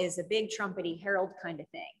song is a big trumpety herald kind of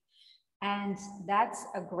thing. And that's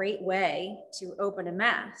a great way to open a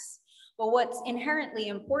Mass. But what's inherently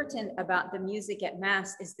important about the music at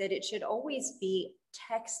Mass is that it should always be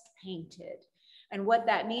text painted. And what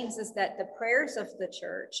that means is that the prayers of the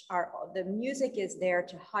church the music is there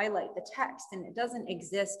to highlight the text, and it doesn't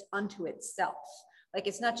exist unto itself. Like,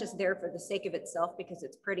 it's not just there for the sake of itself because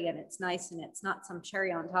it's pretty and it's nice and it's not some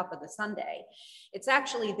cherry on top of the sundae. It's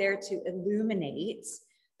actually there to illuminate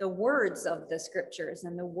the words of the scriptures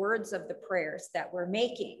and the words of the prayers that we're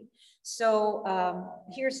making. So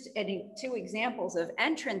here's two examples of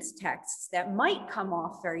entrance texts that might come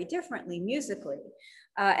off very differently musically.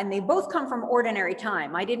 And they both come from ordinary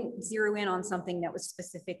time. I didn't zero in on something that was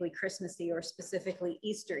specifically Christmassy or specifically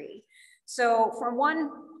Eastery. So for one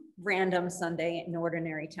random Sunday in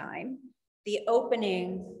ordinary time, the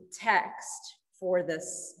opening text for the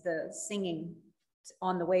singing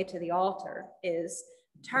on the way to the altar is,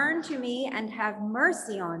 "Turn to me and have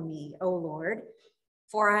mercy on me, O Lord,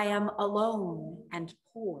 for I am alone and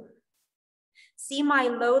poor." See my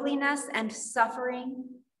lowliness and suffering,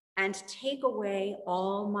 and take away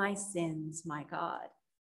all my sins, my God.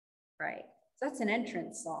 Right? So that's an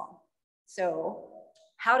entrance song. So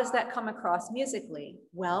how does that come across musically?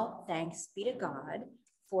 Well, thanks be to God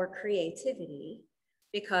for creativity,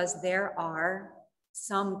 because there are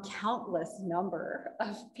some countless number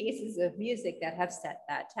of pieces of music that have set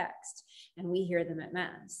that text, and we hear them at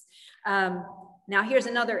Mass. Now here's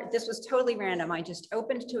another, this was totally random. I just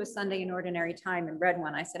opened to a Sunday in Ordinary Time and read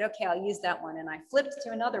one. I said, okay, I'll use that one. And I flipped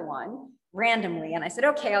to another one randomly. And I said,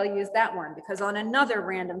 okay, I'll use that one, because on another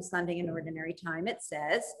random Sunday in Ordinary Time, it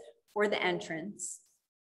says, for the entrance,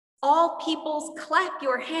 all peoples clap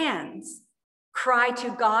your hands, cry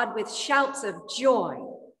to God with shouts of joy.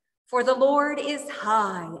 For the Lord is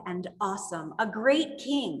high and awesome, a great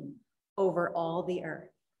king over all the earth.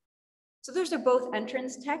 So those are both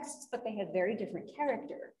entrance texts, but they have very different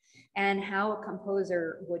character. And how a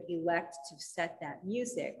composer would elect to set that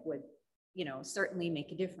music would, certainly make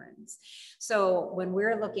a difference. So when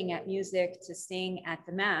we're looking at music to sing at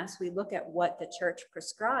the Mass, we look at what the church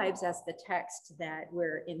prescribes as the text that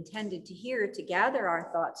we're intended to hear to gather our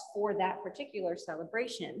thoughts for that particular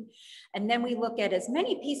celebration. And then we look at as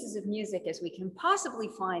many pieces of music as we can possibly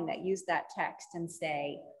find that use that text and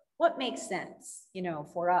say, what makes sense,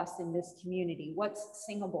 for us in this community? What's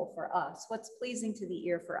singable for us? What's pleasing to the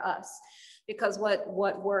ear for us? Because what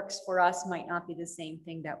works for us might not be the same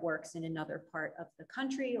thing that works in another part of the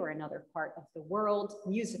country or another part of the world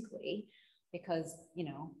musically, because,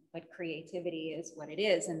 but creativity is what it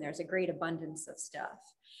is, and there's a great abundance of stuff.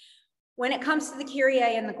 When it comes to the Kyrie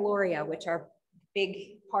and the Gloria, which are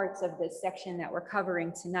big parts of this section that we're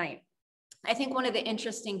covering tonight, I think one of the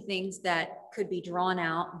interesting things that could be drawn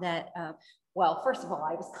out that, well, first of all,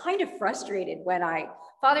 I was kind of frustrated when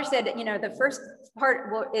Father said, the first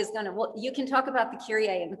part is you can talk about the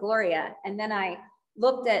Kyrie and the Gloria. And then I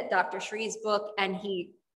looked at Dr. Shree's book, and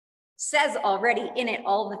he says already in it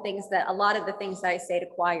all the things a lot of the things I say to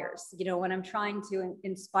choirs. When I'm trying to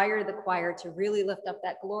inspire the choir to really lift up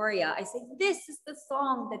that Gloria, I say, this is the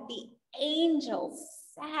song that the angels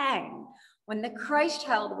sang when the Christ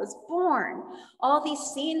child was born. All these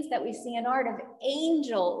scenes that we see in art of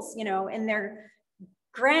angels, in their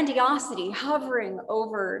grandiosity hovering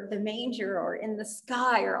over the manger or in the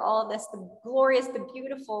sky, or all this, the glorious, the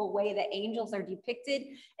beautiful way that angels are depicted.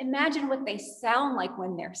 Imagine what they sound like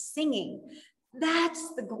when they're singing.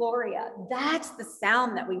 That's the Gloria. That's the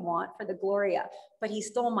sound that we want for the Gloria. But he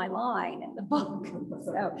stole my line in the book.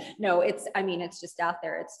 So no, it's just out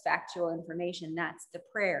there. It's factual information. That's the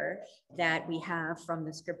prayer that we have from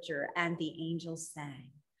the scripture. And the angels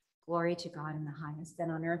sang, glory to God in the highest,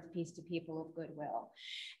 and on earth peace to people of goodwill.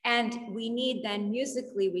 And we need then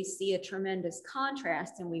musically, we see a tremendous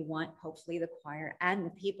contrast, and we want hopefully the choir and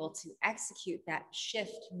the people to execute that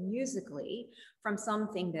shift musically from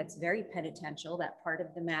something that's very penitential. That part of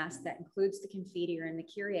the Mass that includes the Confiteor and the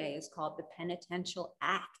Kyrie is called the penitential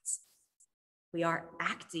acts. We are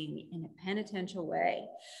acting in a penitential way.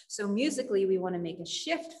 So musically, we want to make a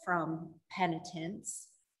shift from penitence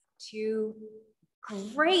to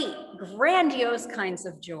great, grandiose kinds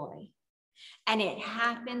of joy. And it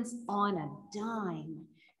happens on a dime.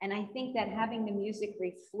 And I think that having the music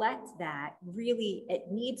reflect that, really, it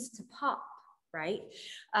needs to pop, right?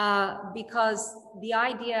 Because the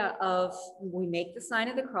idea of, we make the sign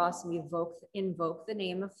of the cross, we invoke the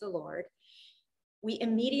name of the Lord, we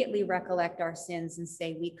immediately recollect our sins and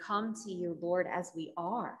say, we come to you, Lord, as we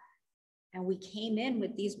are. And we came in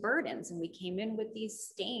with these burdens, and we came in with these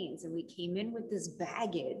stains, and we came in with this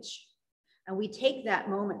baggage. And we take that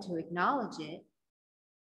moment to acknowledge it.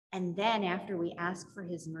 And then after we ask for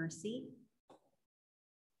his mercy,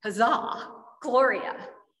 huzzah, Gloria,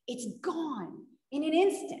 it's gone in an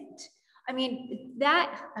instant. I mean,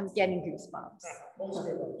 I'm getting goosebumps.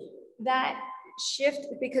 That shift,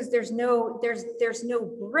 because there's no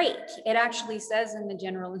break. It actually says in the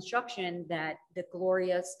general instruction that the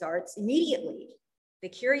Gloria starts immediately. The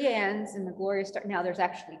Kyrie ends and the Gloria start. Now there's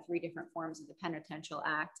actually 3 different forms of the penitential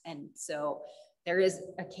act. And so there is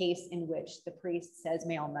a case in which the priest says,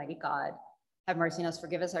 may Almighty God have mercy on us,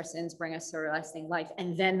 forgive us our sins, bring us to everlasting life.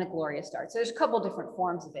 And then the Gloria starts. So there's a couple different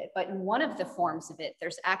forms of it, but in one of the forms of it,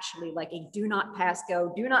 there's actually like a do not pass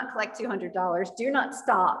go, do not collect $200, do not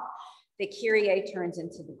stop. The Kyrie turns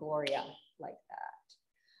into the Gloria like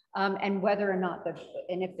that. And whether or not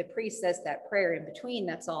and if the priest says that prayer in between,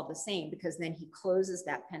 that's all the same, because then he closes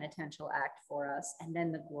that penitential act for us, and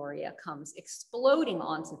then the Gloria comes exploding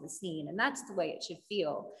onto the scene. And that's the way it should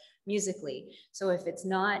feel musically. So if it's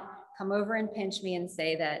not come over and pinch me and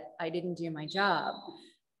say that I didn't do my job,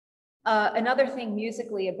 Another thing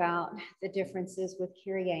musically about the differences with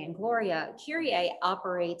Kyrie and Gloria, Kyrie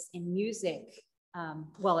operates in music.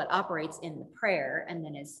 Well, it operates in the prayer and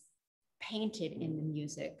then is painted in the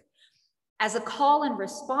music. As a call and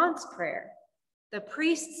response prayer, the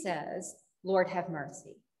priest says, Lord, have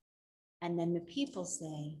mercy. And then the people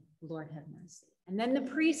say, Lord, have mercy. And then the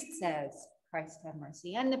priest says, Christ, have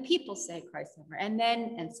mercy. And the people say, Christ, have mercy. And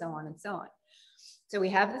then, and so on and so on. So we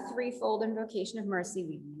have the threefold invocation of mercy.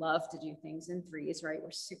 We love to do things in threes, right?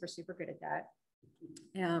 We're super, super good at that.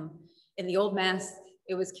 In the old Mass,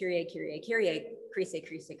 it was Kyrie, Kyrie, Kyrie, Christe,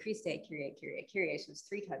 Christe, Christe, Kyrie, Kyrie, Kyrie. So it's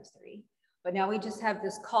 3 times 3. But now we just have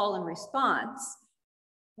this call and response,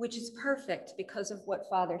 which is perfect because of what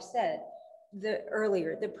Father said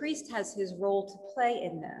earlier. The priest has his role to play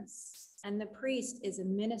in this, and the priest is a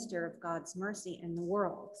minister of God's mercy in the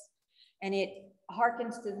world. And it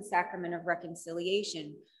harkens to the sacrament of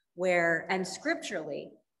reconciliation, where, and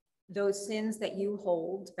scripturally, those sins that you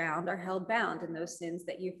hold bound are held bound, and those sins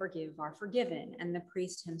that you forgive are forgiven. And the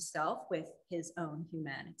priest himself, with his own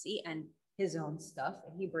humanity and his own stuff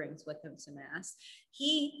that he brings with him to Mass,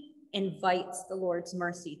 he invites the Lord's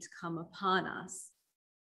mercy to come upon us.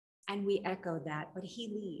 And we echo that, but he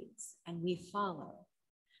leads and we follow.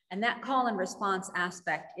 And that call and response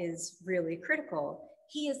aspect is really critical.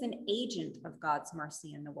 He is an agent of God's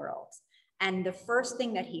mercy in the world. And the first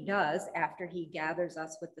thing that he does after he gathers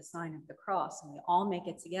us with the sign of the cross and we all make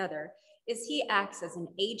it together is he acts as an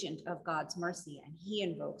agent of God's mercy, and he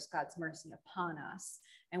invokes God's mercy upon us.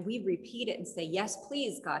 And we repeat it and say, yes,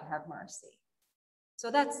 please, God, have mercy.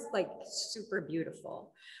 So that's like super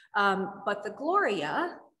beautiful. But the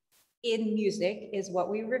Gloria in music is what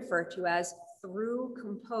we refer to as through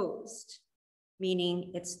composed,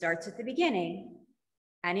 meaning it starts at the beginning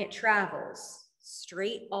and it travels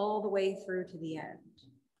straight all the way through to the end.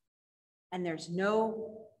 And there's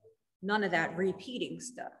none of that repeating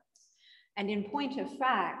stuff. And in point of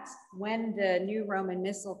fact, when the new Roman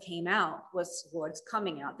Missal came out, was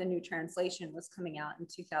coming out, the new translation was coming out in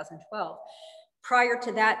 2012. Prior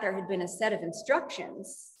to that, there had been a set of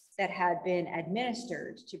instructions that had been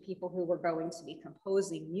administered to people who were going to be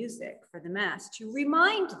composing music for the Mass to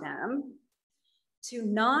remind them to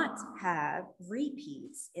not have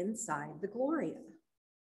repeats inside the Gloria,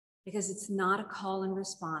 because it's not a call and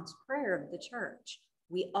response prayer of the church.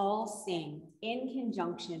 We all sing in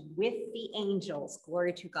conjunction with the angels,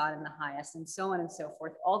 glory to God in the highest, and so on and so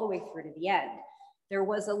forth, all the way through to the end. There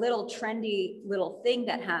was a little trendy little thing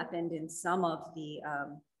that happened in some of the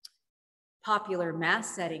popular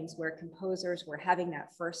Mass settings where composers were having that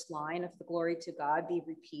first line of the glory to God be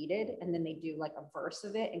repeated, and then they do like a verse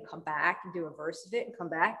of it and come back and do a verse of it and come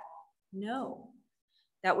back. No,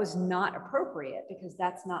 that was not appropriate, because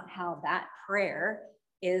that's not how that prayer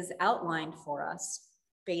is outlined for us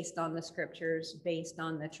based on the scriptures, based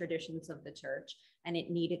on the traditions of the church. And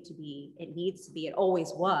it needs to be, it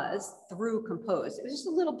always was through composed. It was just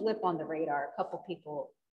a little blip on the radar. A couple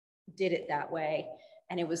people did it that way.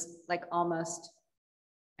 And it was like almost,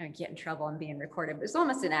 I get in trouble and being recorded, but it's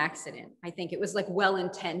almost an accident. I think it was like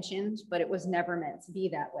well-intentioned, but it was never meant to be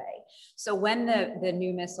that way. So when the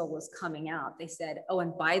new missal was coming out, they said, oh,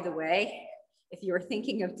 and by the way, if you were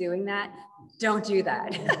thinking of doing that, don't do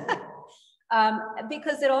that.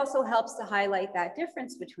 Because it also helps to highlight that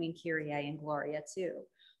difference between Kyrie and Gloria too.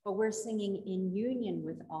 But we're singing in union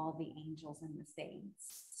with all the angels and the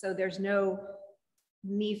saints. So there's no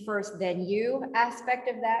me first, then you aspect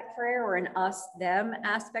of that prayer, or an us, them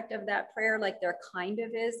aspect of that prayer, like there kind of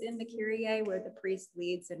is in the Kyrie, where the priest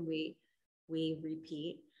leads and we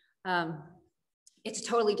repeat. It's a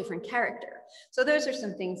totally different character. So those are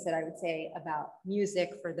some things that I would say about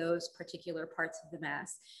music for those particular parts of the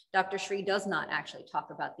Mass. Dr. Sri does not actually talk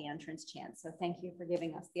about the entrance chant. So thank you for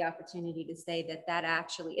giving us the opportunity to say that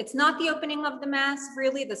actually, it's not the opening of the Mass,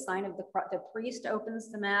 really. The sign of the priest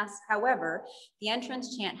opens the Mass. However, the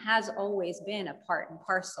entrance chant has always been a part and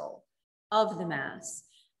parcel of the Mass.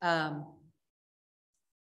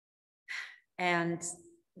 And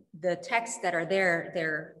the texts that are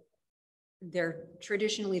there, they're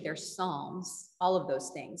traditionally their psalms, all of those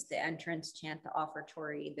things, the entrance chant, the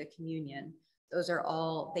offertory, the communion, those are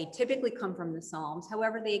all, they typically come from the Psalms.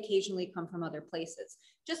 However, they occasionally come from other places.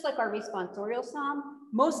 Just like our responsorial psalm,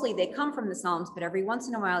 mostly they come from the Psalms, but every once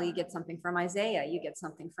in a while you get something from Isaiah, you get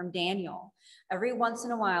something from Daniel. Every once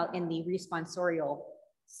in a while in the responsorial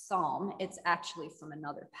psalm, it's actually from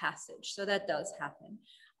another passage. So that does happen.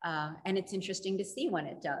 And it's interesting to see when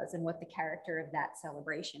it does and what the character of that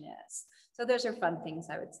celebration is. So those are fun things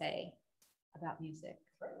I would say about music.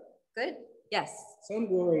 Good? Yes. Some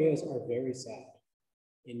Glorias are very sad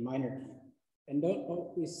in minor key. and don't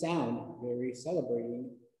always sound very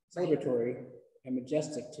celebratory and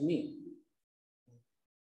majestic to me.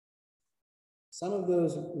 Some of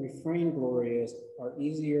those refrain glorias are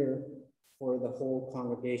easier for the whole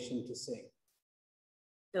congregation to sing.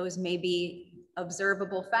 Those may be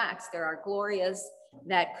observable facts. There are glorias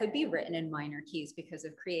that could be written in minor keys because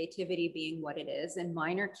of creativity being what it is, and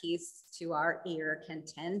minor keys to our ear can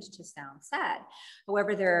tend to sound sad.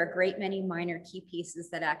 However, there are a great many minor key pieces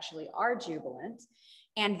that actually are jubilant,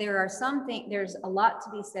 and there's a lot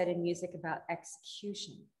to be said in music about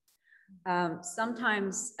execution.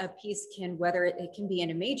 Sometimes a piece can, whether it can be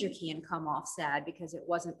in a major key and come off sad because it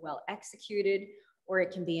wasn't well executed, or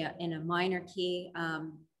it can be in a minor key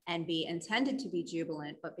and be intended to be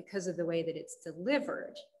jubilant, but because of the way that it's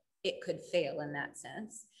delivered, it could fail in that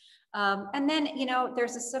sense. And then,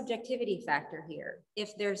 there's a subjectivity factor here.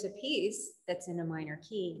 If there's a piece that's in a minor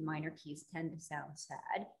keys tend to sound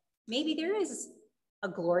sad. Maybe there is a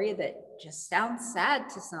gloria that just sounds sad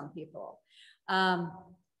to some people.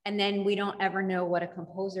 And then we don't ever know what a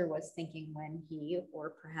composer was thinking when he or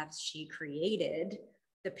perhaps she created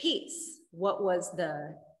the piece. What was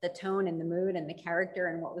the tone and the mood and the character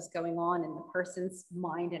and what was going on in the person's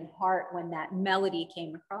mind and heart when that melody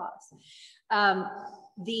came across.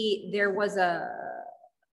 There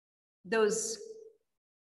was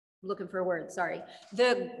looking for a word, sorry.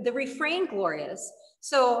 The refrain glorias.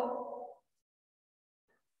 So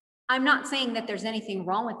I'm not saying that there's anything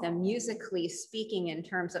wrong with them musically speaking in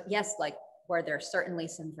terms of, yes, like, were there certainly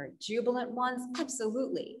some very jubilant ones?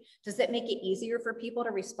 Absolutely. Does that make it easier for people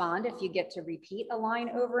to respond if you get to repeat a line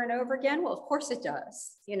over and over again? Well, of course it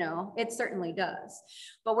does. It certainly does.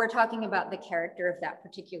 But we're talking about the character of that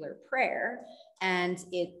particular prayer and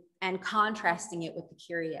contrasting it with the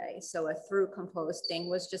Kyrie. So a through composed thing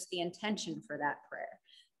was just the intention for that prayer.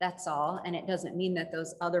 That's all. And it doesn't mean that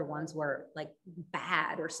those other ones were like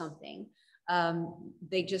bad or something.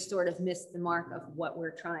 They just sort of missed the mark of what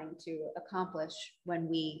we're trying to accomplish when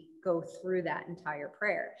we go through that entire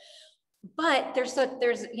prayer. But there's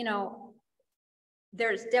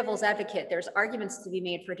devil's advocate. There's arguments to be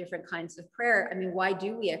made for different kinds of prayer. I mean, why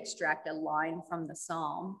do we extract a line from the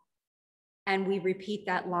Psalm and we repeat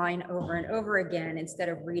that line over and over again instead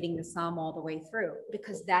of reading the Psalm all the way through?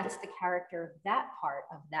 Because that's the character of that part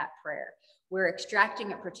of that prayer. We're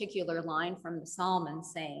extracting a particular line from the Psalm and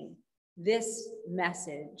saying, this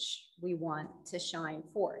message we want to shine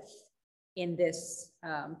forth in this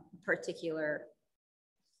particular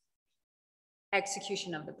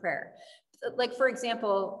execution of the prayer. Like, for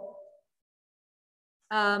example,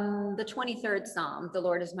 the 23rd Psalm, the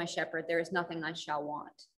Lord is my shepherd, there is nothing I shall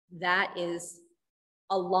want. That is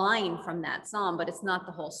a line from that Psalm, but it's not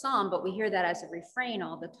the whole Psalm, but we hear that as a refrain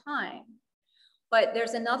all the time. But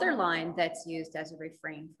there's another line that's used as a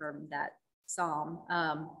refrain from that Psalm,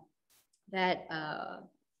 that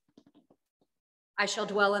I shall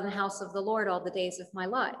dwell in the house of the Lord all the days of my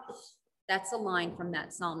life. That's a line from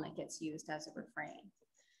that Psalm that gets used as a refrain.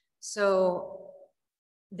 So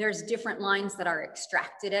there's different lines that are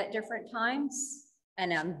extracted at different times.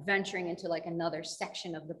 And I'm venturing into like another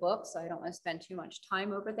section of the book, so I don't want to spend too much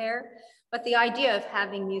time over there. But the idea of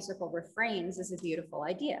having musical refrains is a beautiful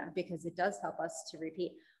idea because it does help us to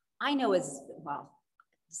repeat. I know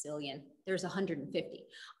zillion, there's 150,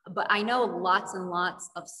 but I know lots and lots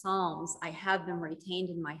of Psalms. I have them retained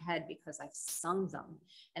in my head because I've sung them.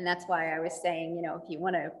 And that's why I was saying, if you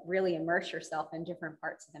want to really immerse yourself in different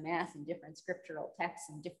parts of the Mass and different scriptural texts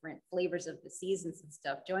and different flavors of the seasons and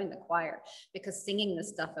stuff, join the choir, because singing this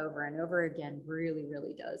stuff over and over again really,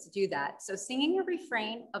 really does do that. So singing a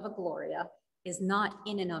refrain of a Gloria is not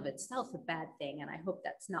in and of itself a bad thing. And I hope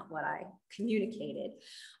that's not what I communicated.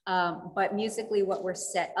 But musically, what we're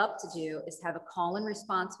set up to do is have a call and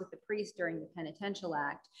response with the priest during the penitential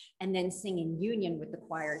act, and then sing in union with the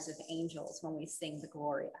choirs of angels when we sing the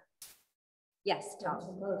Gloria. Yes, Tom.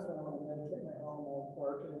 Sometimes when I'm meditating at home, I'll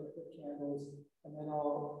work and put candles, and then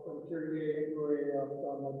I'll put Kyrie, Gloria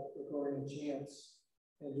on the Gregorian chants,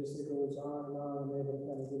 and just it goes on, and I'm able to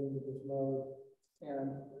kind of get into this mode.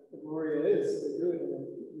 And the Gloria is, they do it in the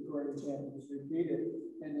Gregorian chant, just repeat it.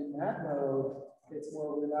 And in that mode, it's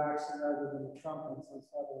more relaxing rather than the trumpets and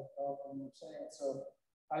stuff like I'm saying. So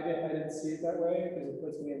I didn't see it that way because it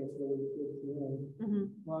puts me in this really good feeling.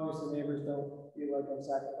 As long as the neighbors don't feel like I'm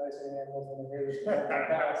sacrificing animals when they hear this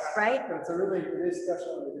podcast. Right. But it is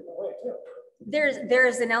special in a different way too.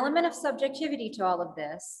 There's an element of subjectivity to all of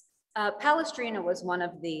this. Palestrina was one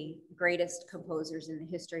of the greatest composers in the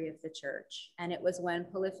history of the church. And it was when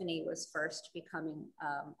polyphony was first becoming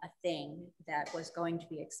a thing that was going to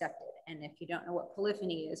be accepted. And if you don't know what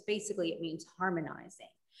polyphony is, basically it means harmonizing.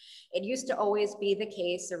 It used to always be the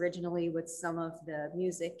case originally with some of the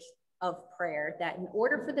music of prayer that in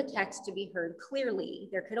order for the text to be heard clearly,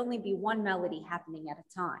 there could only be one melody happening at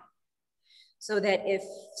a time. So that if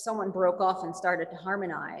someone broke off and started to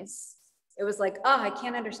harmonize, it was like, oh, I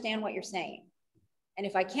can't understand what you're saying. And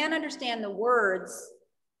if I can't understand the words,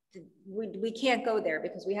 we can't go there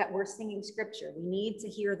because we're singing scripture. We need to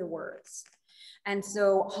hear the words. And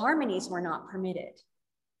so harmonies were not permitted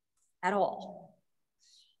at all.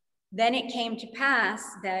 Then it came to pass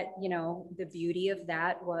that, you know, the beauty of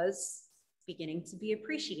that was beginning to be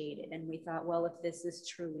appreciated. And we thought, well, if this is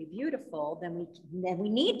truly beautiful, then we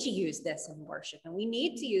need to use this in worship, and we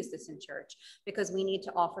need to use this in church, because we need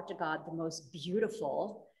to offer to God the most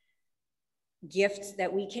beautiful gifts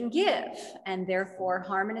that we can give. And therefore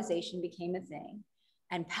harmonization became a thing.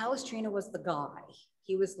 And Palestrina was the guy.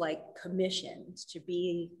 He was like commissioned to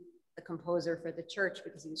be the composer for the church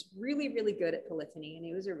because he was really, really good at polyphony and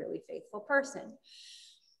he was a really faithful person.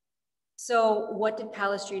 So what did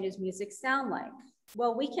Palestrina's music sound like?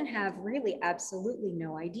 Well, we can have really absolutely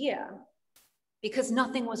no idea because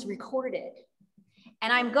nothing was recorded.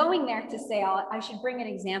 And I'm going there to say, I should bring an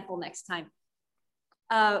example next time.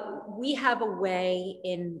 We have a way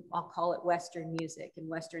in, I'll call it Western music and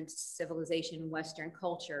Western civilization, Western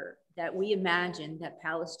culture, that we imagine that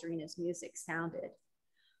Palestrina's music sounded.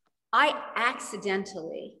 I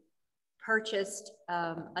accidentally purchased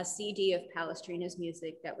a CD of Palestrina's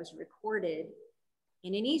music that was recorded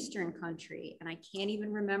in an Eastern country. And I can't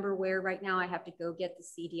even remember where right now. I have to go get the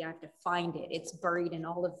CD. I have to find it. It's buried in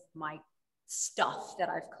all of my stuff that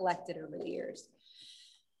I've collected over the years.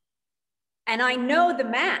 And I know the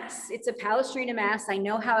mass. It's a Palestrina mass. I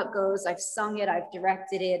know how it goes. I've sung it. I've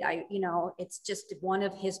directed it. It's just one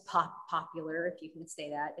of his popular, if you can say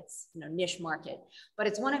that. It's, niche market. But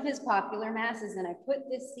it's one of his popular masses. And I put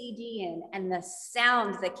this CD in, and the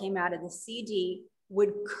sound that came out of the CD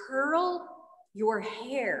would curl your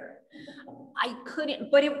hair. I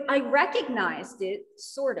couldn't, but I recognized it,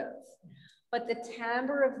 sort of. But the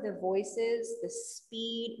timbre of the voices, the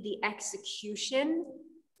speed, the execution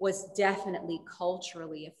was definitely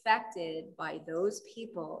culturally affected by those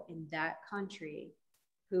people in that country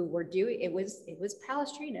who were doing, it was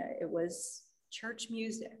Palestrina, it was church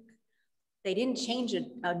music. They didn't change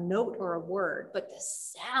a note or a word, but the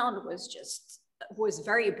sound was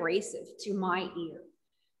very abrasive to my ear.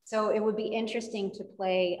 So it would be interesting to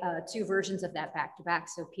play 2 versions of that back to back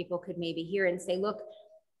so people could maybe hear and say, look,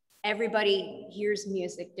 everybody hears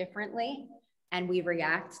music differently and we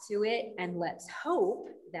react to it. And let's hope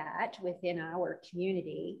that within our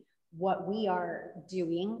community, what we are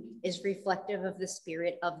doing is reflective of the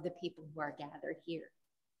spirit of the people who are gathered here.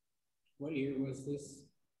 What year was this?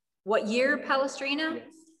 What year, Palestrina? Yes.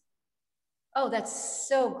 Oh, that's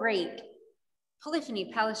so great.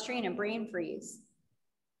 Polyphony, Palestrina, brain freeze.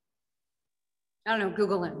 I don't know,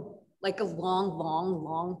 Google him. Like a long, long,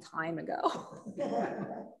 long time ago.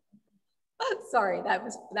 Sorry, that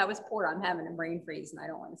was poor. I'm having a brain freeze and I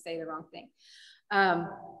don't want to say the wrong thing.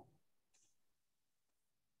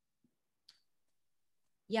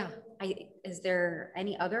 Yeah, is there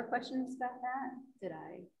any other questions about that?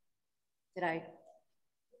 Did I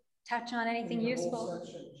touch on anything useful? Whole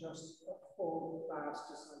section, just a full class,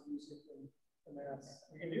 just on music and the mass.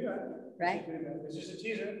 We can do that. Right? It's just a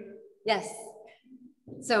teaser. Yes.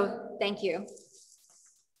 So thank you.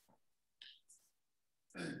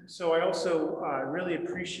 So I also really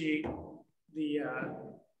appreciate the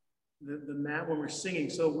mat when we're singing.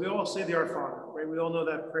 So we all say the Our Father, right? We all know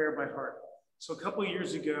that prayer by heart. So a couple of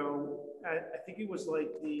years ago, I think it was like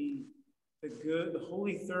the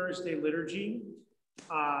Holy Thursday liturgy.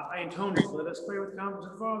 I intoned it. Let us pray with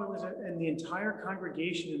confidence, Father, and the entire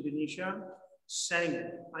congregation in Benicia sang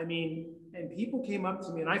it. I mean, and people came up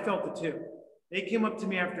to me, and I felt it too. They came up to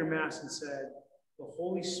me after Mass and said, the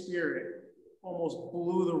Holy Spirit almost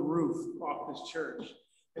blew the roof off this church.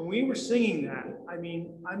 And we were singing that. I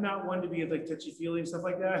mean, I'm not one to be like touchy-feely and stuff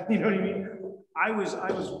like that. You know what I mean? I was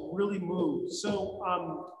really moved. So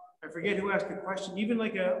I forget who asked the question. Even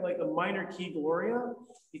like a minor key Gloria,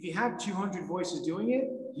 if you have 200 voices doing it,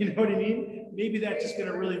 you know what I mean? Maybe that's just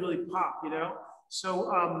gonna really, really pop,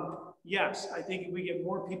 So yes, I think if we get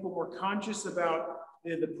more people more conscious about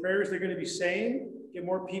the prayers they're going to be saying, get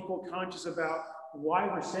more people conscious about why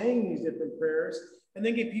we're saying these different prayers, and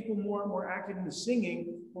then get people more and more active in the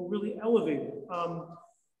singing, we're really elevated.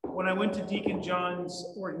 When I went to Deacon John's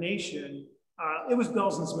ordination, it was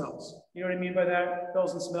bells and smells. You know what I mean by that?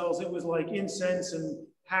 Bells and smells. It was like incense and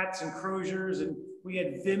hats and croziers, and we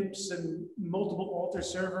had vimps and multiple altar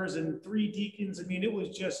servers and 3 deacons. I mean, it was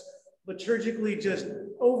just liturgically just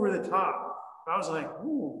over the top. I was like,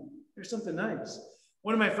 ooh, there's something nice.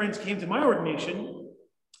 One of my friends came to my ordination,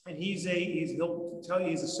 and he'll tell you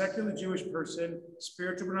he's a secular Jewish person,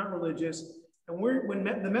 spiritual but not religious. And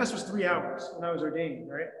the mess was 3 hours when I was ordained,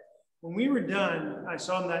 right? When we were done, I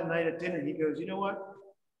saw him that night at dinner. He goes, you know what?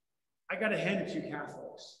 I got to hand it to you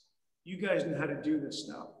Catholics. You guys know how to do this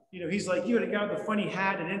stuff. You know, he's like, you had a guy with a funny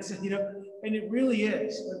hat and incense, you know, and it really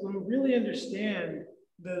is. Like when we really understand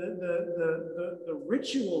the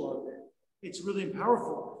ritual of it, it's really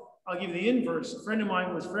powerful. I'll give you the inverse. A friend of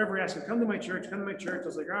mine was forever asking, come to my church, come to my church. I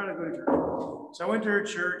was like, all right, I'll go to church. So I went to her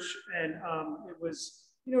church, and it was,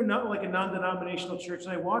 you know, not like a non-denominational church.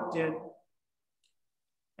 And I walked in,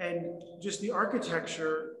 and just the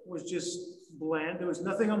architecture was just bland. There was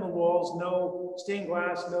nothing on the walls, no stained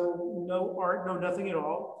glass, no art, no nothing at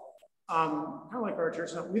all. Kind of like our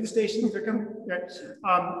church. No, we the stations, they're coming. Okay.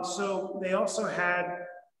 So they also had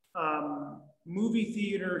movie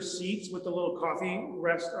theater seats with the little coffee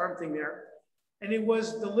rest arm thing there. And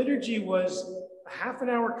the liturgy was a half an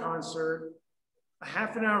hour concert, a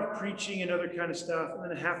half an hour preaching and other kind of stuff, and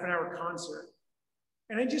then a half an hour concert.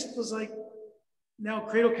 And I just was like, now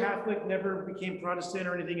Cradle Catholic never became Protestant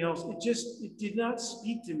or anything else. It did not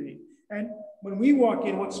speak to me. And when we walk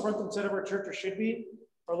in, what's front and center of our church or should be?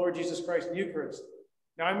 Our Lord Jesus Christ in the Eucharist.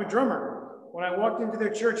 Now I'm a drummer. When I walked into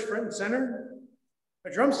their church, front and center,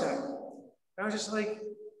 a drum set. I was just like,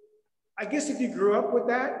 I guess if you grew up with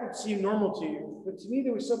that, it seemed normal to you. But to me,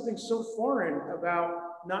 there was something so foreign about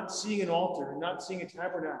not seeing an altar, and not seeing a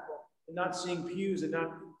tabernacle, and not seeing pews, and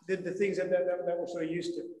not the things that we're sort of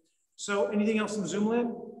used to. So anything else in Zoom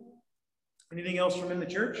land? Anything else from in the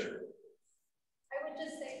church? I would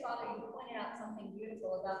just say, Father, you pointed out something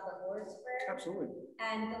beautiful about the Lord's Prayer. Absolutely.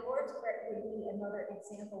 And the Lord's Prayer would be another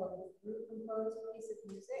example of a group-composed piece of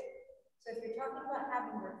music. So if you're talking about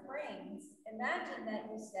having refrains, imagine that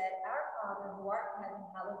you said, our Father who art in heaven,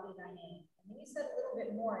 hallowed be thy name. And then you said a little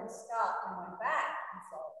bit more and stopped and went back and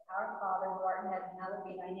said, our Father who art in heaven, hallowed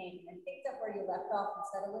be thy name. And picked up where you left off and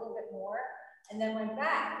said a little bit more, and then went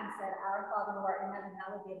back and said, our Father who art in heaven,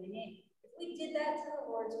 hallowed be thy name. If we did that to the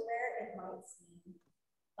Lord's Prayer, it might seem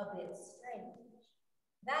a bit strange.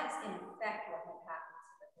 That's in effect what had happened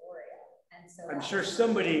to the Gloria. And so I'm sure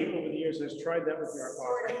somebody over the years has tried that with your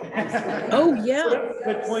art. Oh, yeah.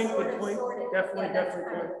 Good point. Definitely.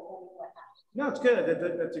 No, it's good.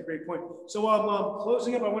 That's a great point. So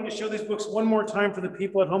closing up, I wanted to show these books one more time for the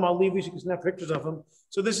people at home. I'll leave these, you can snap pictures of them.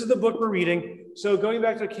 So this is the book we're reading. So going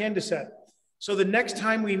back to the Candace. So the next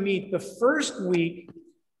time we meet, the first week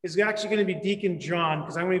is actually going to be Deacon John,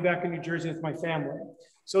 because I'm going to be back in New Jersey with my family.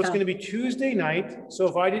 So it's going to be Tuesday night. So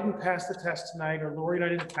if I didn't pass the test tonight, or Lauri and I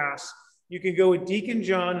didn't pass, you can go with Deacon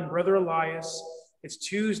John and Brother Elias. It's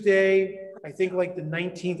Tuesday, I think like the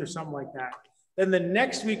 19th or something like that. Then the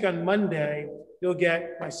next week on Monday, you'll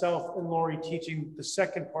get myself and Lauri teaching the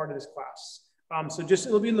second part of this class. So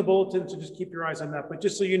it'll be in the bulletin, so just keep your eyes on that. But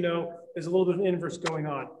just so you know, there's a little bit of an inverse going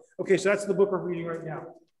on. Okay, so that's the book we're reading right now.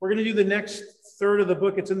 We're going to do the next third of the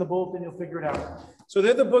book. It's in the bulletin, you'll figure it out. So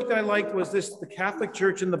the other book that I liked was The Catholic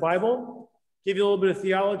Church in the Bible. Give you a little bit of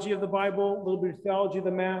theology of the Bible, a little bit of theology of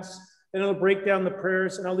the Mass. Then it'll break down the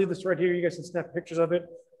prayers, and I'll leave this right here. You guys can snap pictures of it.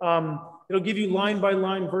 It'll give you line by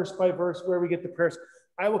line, verse by verse, where we get the prayers.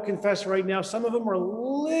 I will confess right now, some of them are a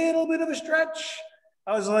little bit of a stretch.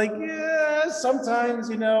 I was like, yeah, sometimes,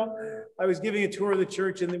 you know. I was giving a tour of the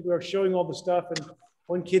church, and we were showing all the stuff, and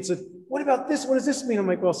one kid said, what about this? What does this mean? I'm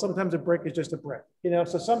like, well, sometimes a brick is just a brick, you know?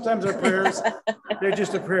 So sometimes our prayers, they're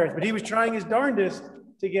just a prayers. But he was trying his darndest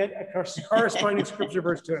to get a corresponding scripture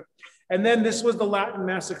verse to it. And then this was the Latin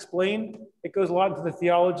Mass explained. It goes a lot into the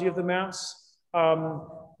theology of the Mass,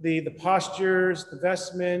 the postures, the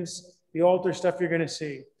vestments, the altar stuff you're going to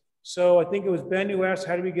see. So I think it was Ben who asked,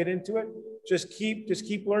 how do we get into it? Just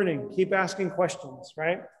keep learning, keep asking questions,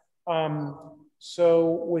 right?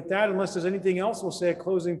 So with that, unless there's anything else, we'll say a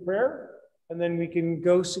closing prayer, and then we can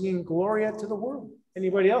go singing Gloria to the world.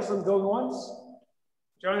 Anybody else? I'm going once.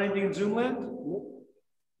 John, anything in Zoom land?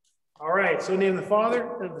 All right, so in the name of the Father,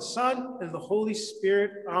 and of the Son, and of the Holy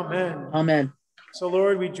Spirit, amen. Amen. So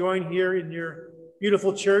Lord, we join here in your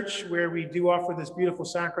beautiful church where we do offer this beautiful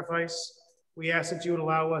sacrifice. We ask that you would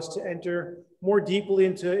allow us to enter more deeply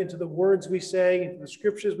into the words we say, into the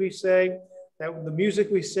scriptures we say, that the music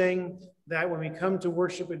we sing, that when we come to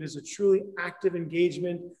worship, it is a truly active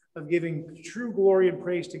engagement of giving true glory and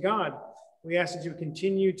praise to God. We ask that you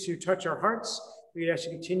continue to touch our hearts. We ask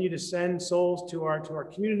you to continue to send souls to our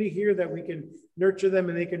community here, that we can nurture them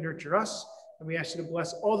and they can nurture us. And we ask you to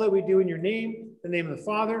bless all that we do in your name, in the name of the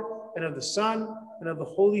Father, and of the Son, and of the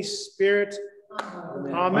Holy Spirit.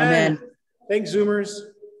 Amen. Amen. Thanks, Zoomers.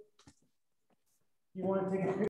 You want to take a picture?